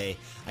Friday.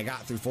 I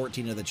got through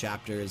 14 of the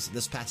chapters.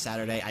 This past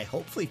Saturday, I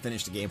hopefully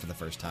finished the game for the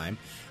first time.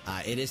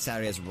 It is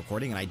Saturday as we're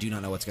recording, and I do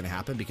not know what's going to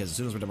happen because as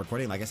soon as we're done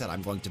recording, like I said,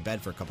 I'm going to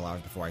bed for a couple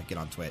hours before I get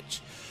on Twitch.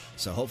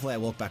 So hopefully I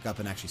woke back up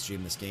and actually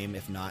streamed this game.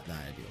 If not,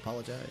 I do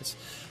apologize.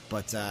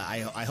 But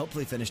I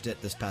hopefully finished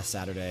it this past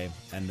Saturday,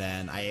 and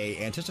then I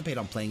anticipate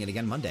on playing it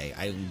again Monday.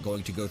 I'm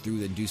going to go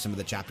through and do some of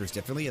the chapters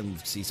differently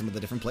and see some of the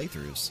different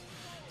playthroughs.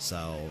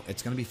 So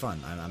it's going to be fun.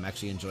 I'm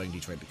actually enjoying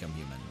Detroit Become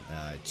Human.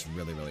 It's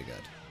really, really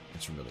good.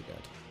 It's really good.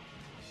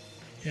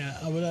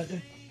 Yeah,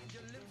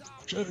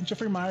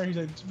 Jeffrey Meyer, he's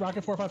at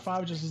Rocket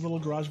 455, which is his little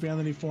garage band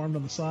that he formed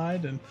on the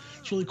side, and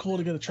it's really cool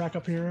to get a track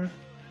up here.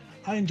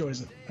 I enjoys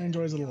it. I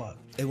enjoys it a lot.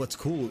 And what's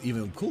cool,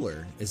 even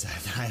cooler, is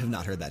that I have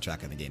not heard that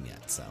track in the game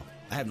yet, so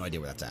I have no idea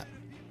where that's at.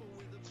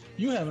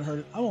 You haven't heard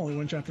it. I'm only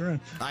 1 chapter in.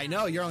 I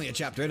know, you're only a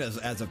chapter in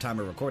as of time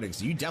of recording,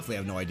 so you definitely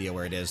have no idea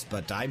where it is,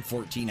 but I'm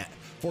 14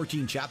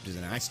 chapters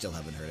in and I still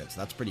haven't heard it, so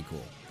that's pretty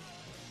cool.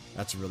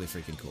 That's really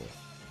freaking cool.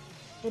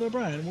 But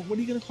Brian, what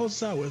are you going to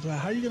close us out with?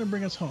 How are you going to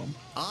bring us home?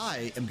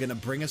 I am going to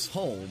bring us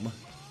home.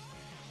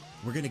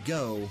 We're going to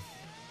go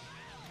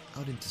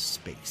out into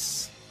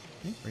space.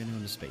 Okay, we're going to go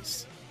into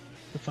space.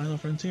 The final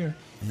frontier.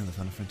 Yeah, the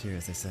final frontier,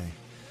 as they say.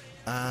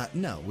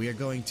 No, we are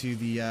going to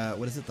the,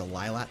 what is it, the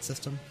Lilat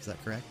system? Is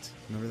that correct?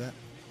 Remember that?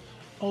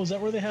 Oh, is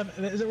that where they have,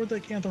 is that where the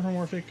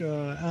anthropomorphic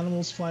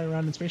animals fly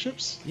around in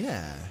spaceships?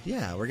 Yeah,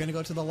 we're going to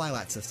go to the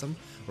Lilat system.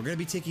 We're going to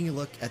be taking a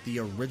look at the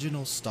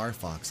original Star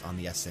Fox on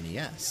the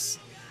SNES,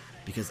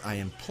 because I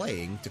am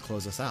playing to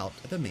close us out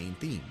the main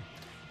theme.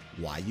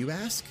 Why, you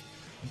ask?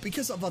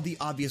 Because of the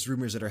obvious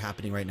rumors that are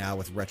happening right now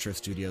with Retro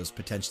Studios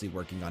potentially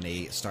working on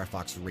a Star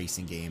Fox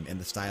racing game in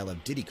the style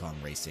of Diddy Kong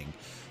Racing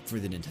for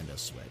the Nintendo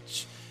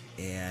Switch.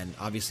 And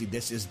obviously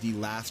this is the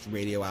last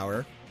radio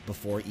hour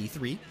before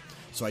E3,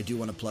 so I do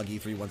want to plug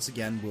E3 once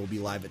again. We'll be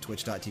live at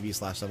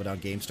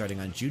twitch.tv/LevelDownGames starting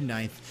on June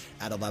 9th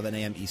at 11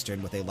 a.m.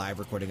 Eastern with a live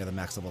recording of the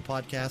Max Level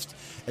podcast.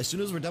 As soon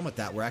as we're done with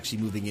that, we're actually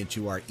moving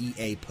into our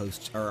EA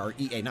pre-show.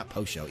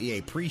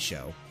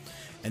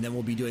 And then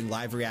we'll be doing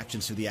live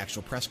reactions to the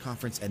actual press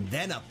conference and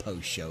then a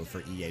post-show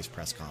for EA's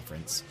press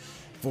conference.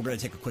 We're going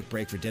to take a quick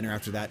break for dinner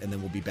after that, and then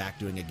we'll be back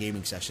doing a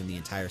gaming session the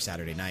entire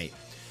Saturday night.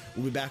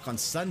 We'll be back on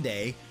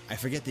Sunday. I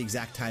forget the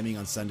exact timing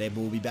on Sunday, but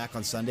we'll be back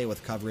on Sunday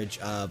with coverage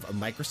of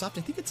Microsoft.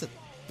 I think it's I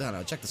don't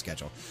know, check the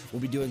schedule. We'll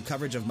be doing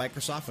coverage of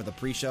Microsoft with a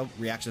pre-show,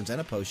 reactions,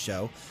 and a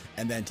post-show,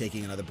 and then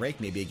taking another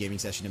break, maybe a gaming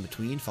session in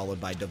between, followed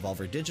by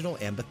Devolver Digital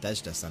and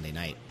Bethesda Sunday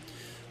night.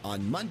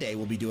 On Monday,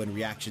 we'll be doing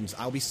reactions.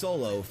 I'll be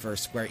solo for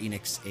Square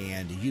Enix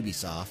and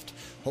Ubisoft.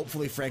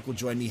 Hopefully, Frank will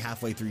join me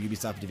halfway through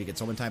Ubisoft if he gets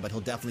home in time, but he'll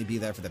definitely be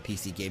there for the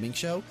PC gaming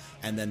show,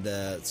 and then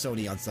the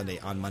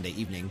Sony on Monday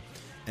evening.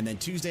 And then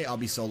Tuesday, I'll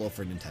be solo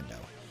for Nintendo.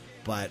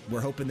 But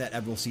we're hoping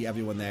that we'll see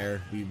everyone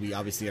there. We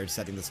obviously are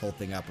setting this whole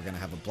thing up. We're going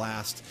to have a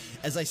blast.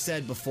 As I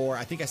said before,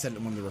 I think I said it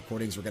in one of the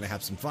recordings, we're going to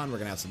have some fun. We're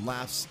going to have some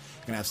laughs.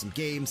 We're going to have some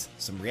games,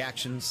 some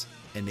reactions,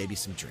 and maybe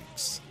some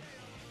drinks.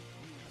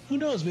 Who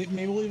knows?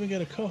 Maybe we'll even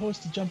get a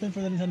co-host to jump in for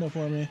the Nintendo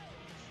for me.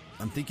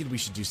 I'm thinking we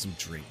should do some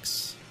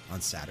drinks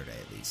on Saturday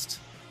at least.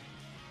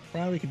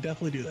 Brian, we could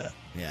definitely do that.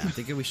 Yeah, I'm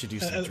thinking we should do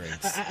some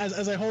drinks.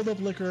 As I hold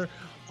up liquor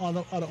on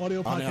an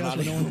audio podcast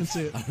where no one can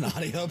see it. On an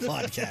audio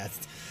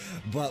podcast.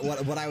 But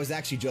what I was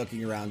actually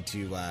joking around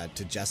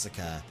to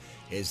Jessica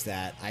is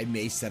that I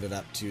may set it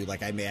up to,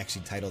 like, I may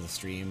actually title the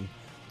stream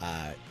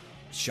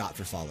Shot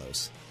for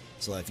Follows.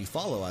 So if you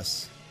follow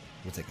us,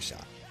 we'll take a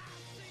shot.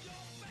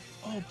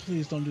 Oh,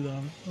 please don't do that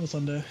on a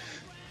Sunday.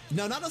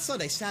 No, not on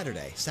Sunday.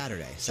 Saturday.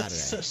 Saturday.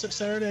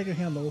 Saturday I can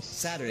handle.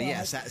 Saturday,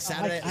 yeah.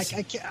 Saturday.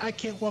 I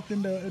can't walk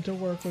into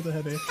work with a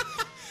headache.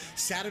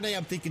 Saturday,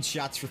 I'm thinking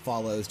Shots for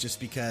Follows, just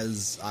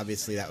because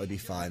obviously that would be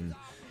fun.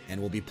 And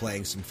we'll be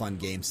playing some fun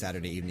games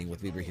Saturday evening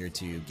with We Were Here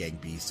Too, Gang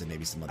Beast, and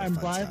maybe some other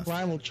fun stuff.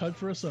 Brian will chug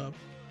for a sub.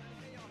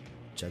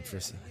 Chug for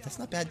a sub. That's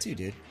not bad too,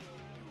 dude.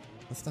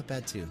 That's not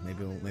bad too.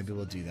 Maybe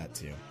we'll do that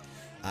too.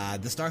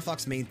 The Star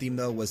Fox main theme,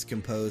 though, was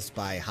composed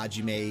by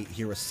Hajime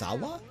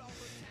Hirasawa.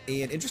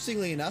 And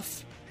interestingly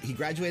enough, he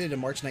graduated in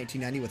March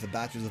 1990 with a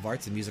Bachelor's of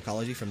Arts in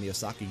Musicology from the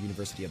Osaka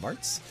University of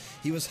Arts.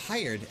 He was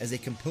hired as a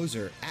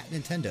composer at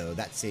Nintendo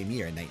that same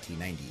year in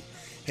 1990.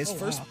 His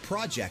first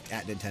project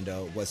at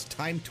Nintendo was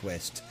Time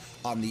Twist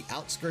on the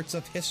Outskirts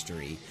of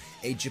History,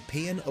 a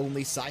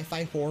Japan-only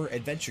sci-fi horror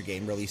adventure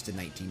game released in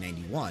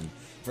 1991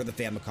 for the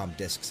Famicom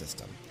Disk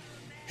System.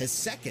 His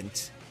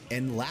second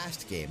and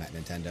last game at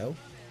Nintendo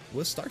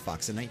was Star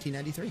Fox in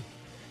 1993.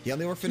 He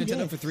only worked for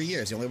Nintendo for 3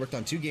 years. He only worked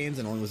on 2 games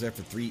and only was there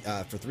for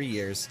 3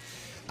 years.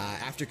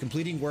 After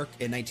completing work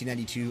in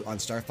 1992 on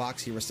Star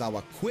Fox,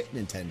 Hirasawa quit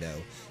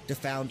Nintendo to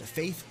found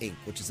Faith Inc.,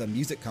 which is a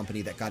music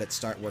company that got its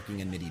start working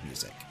in MIDI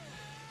music.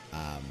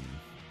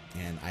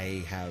 And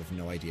I have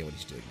no idea what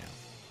he's doing now.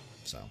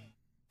 So,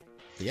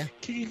 but yeah.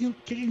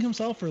 Kicking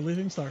himself for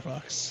leaving Star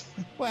Fox.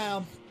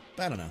 Well,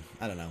 I don't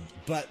know.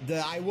 But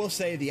I will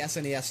say the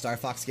SNES Star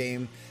Fox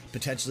game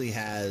potentially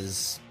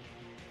has,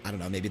 I don't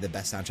know, maybe the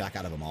best soundtrack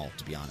out of them all,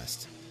 to be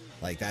honest.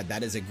 Like,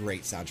 that is a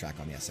great soundtrack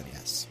on the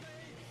SNES.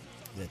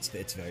 It's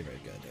very, very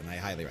good, and I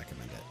highly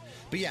recommend it.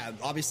 But yeah,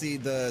 obviously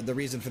the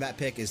reason for that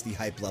pick is the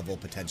hype level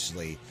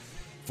potentially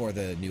for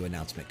the new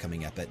announcement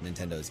coming up at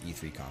Nintendo's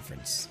E3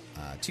 conference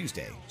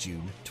Tuesday,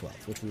 June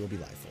 12th, which we will be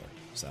live for.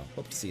 So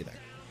hope to see you there.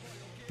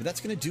 But that's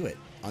going to do it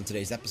on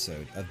today's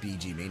episode of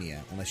BG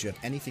Mania, unless you have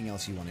anything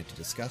else you wanted to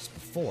discuss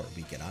before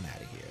we get on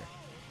out of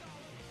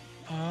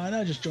here.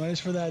 No, just join us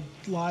for that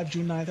live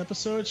June 9th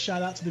episode.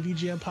 Shout out to the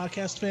VGM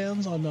podcast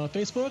fans on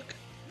Facebook.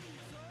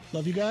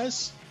 Love you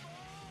guys.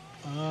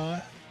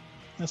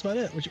 That's about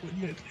it.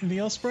 Anything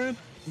else, Brian?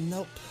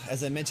 Nope.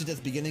 As I mentioned at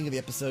the beginning of the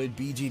episode,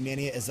 BG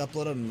Mania is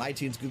uploaded on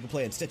iTunes, Google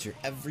Play, and Stitcher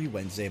every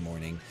Wednesday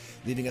morning.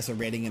 Leaving us a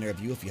rating and a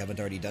review if you haven't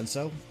already done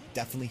so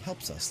definitely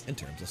helps us in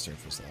terms of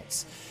search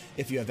results.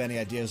 If you have any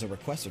ideas or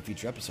requests for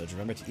future episodes,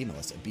 remember to email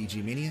us at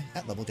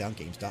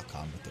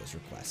bgmania@leveldowngames.com with those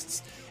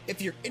requests.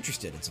 If you're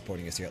interested in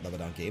supporting us here at Level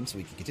Down Games so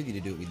we can continue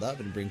to do what we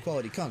love and bring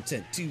quality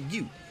content to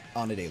you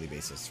on a daily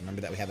basis,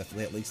 remember that we have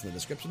affiliate links in the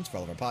descriptions for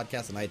all of our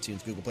podcasts on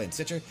iTunes, Google Play, and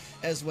Stitcher,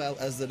 as well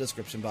as the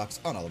description box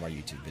on all of our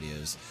YouTube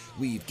videos.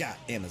 We've got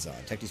Amazon,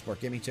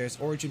 TechniSport Gaming Chairs,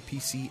 Origin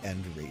PC,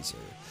 and Razer.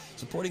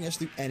 Supporting us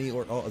through any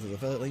or all other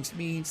affiliate links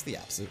means the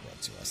absolute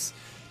world to us.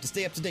 To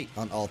stay up to date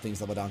on all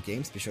things Level Down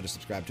Games, be sure to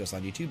subscribe to us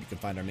on YouTube. You can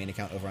find our main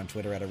account over on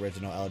Twitter at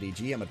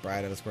OriginalLDG. I'm at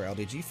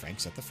Brian_LDG.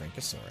 Frank's at the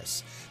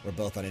Frankosaurus. We're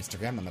both on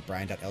Instagram. I'm at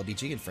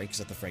Brian.LDG, and Frank's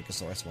at the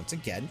Frankosaurus once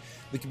again.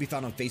 We can be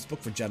found on Facebook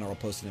for general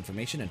posted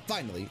information, and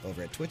finally,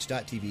 over at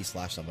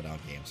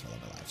twitch.tv/LevelDownGames for all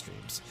of our live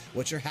streams,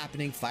 which are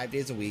happening 5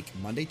 days a week,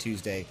 Monday,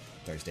 Tuesday,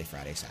 Thursday,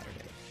 Friday,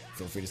 Saturday.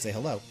 Feel free to say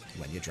hello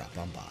when you drop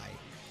on by.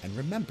 And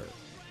remember,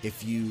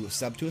 if you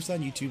sub to us on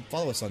YouTube,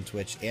 follow us on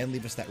Twitch, and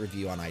leave us that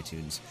review on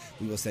iTunes,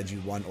 we will send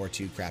you 1 or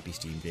 2 crappy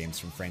Steam games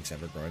from Frank's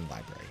ever-growing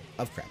library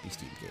of crappy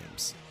Steam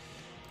games.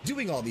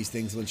 Doing all these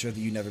things will ensure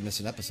that you never miss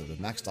an episode of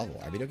Max Level,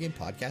 our video game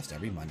podcast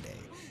every Monday,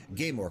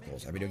 Game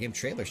Oracles, our video game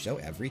trailer show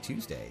every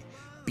Tuesday,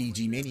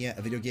 BG Mania,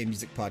 a video game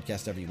music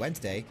podcast every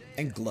Wednesday,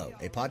 and Glow,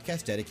 a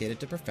podcast dedicated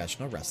to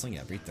professional wrestling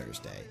every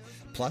Thursday.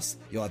 Plus,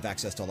 you'll have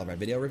access to all of our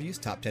video reviews,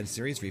 top 10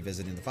 series,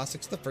 revisiting the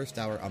classics, the first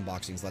hour,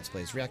 unboxings, let's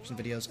plays, reaction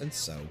videos, and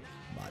so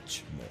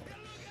much more.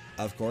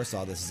 Of course,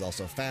 all this is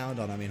also found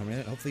on our main home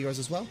internet, hopefully yours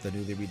as well, the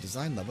newly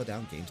redesigned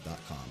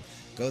LevelDownGames.com.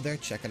 Go there,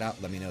 check it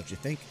out, let me know what you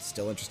think.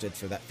 Still interested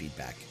for that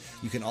feedback.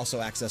 You can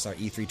also access our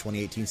E3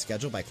 2018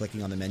 schedule by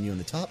clicking on the menu in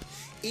the top,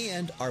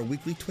 and our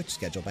weekly Twitch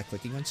schedule by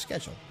clicking on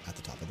schedule at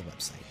the top of the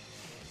website.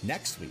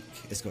 Next week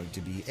is going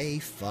to be a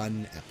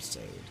fun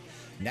episode.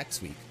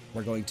 Next week,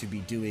 we're going to be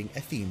doing a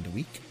themed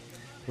week.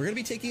 We're going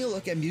to be taking a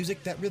look at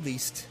music that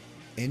released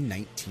in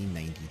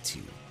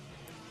 1992.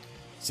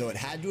 So it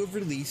had to have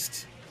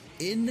released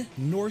in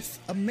North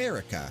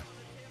America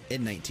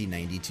in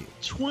 1992.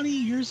 20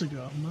 years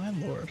ago, my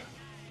lord.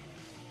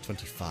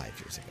 25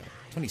 years ago.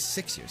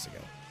 26 years ago.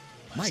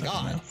 My That's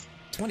God. enough.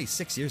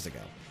 26 years ago.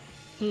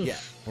 Oof. Yeah.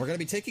 We're going to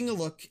be taking a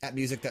look at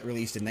music that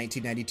released in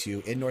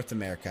 1992 in North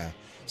America.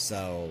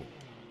 So,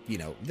 you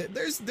know,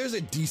 there's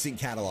a decent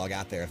catalog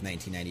out there of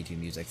 1992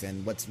 music.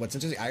 And what's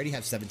interesting, I already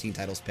have 17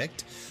 titles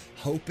picked,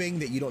 hoping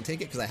that you don't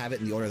take it because I have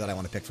it in the order that I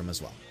want to pick from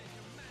as well.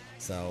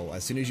 So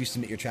as soon as you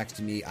submit your tracks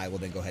to me, I will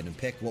then go ahead and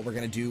pick. What we're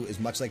going to do is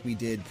much like we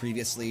did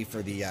previously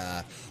for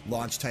the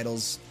launch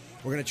titles,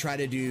 we're going to try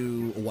to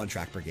do 1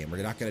 track per game.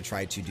 We're not going to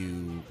try to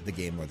do the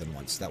game more than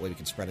once. That way we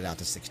can spread it out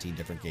to 16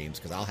 different games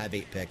because I'll have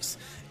 8 picks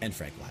and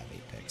Frank will have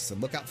 8 picks. So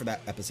look out for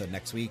that episode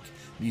next week.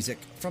 Music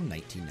from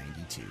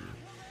 1992.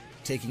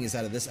 Taking us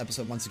out of this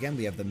episode once again,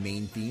 we have the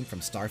main theme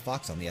from Star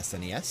Fox on the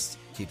SNES.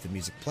 Keep the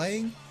music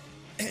playing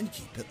and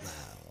keep it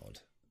loud.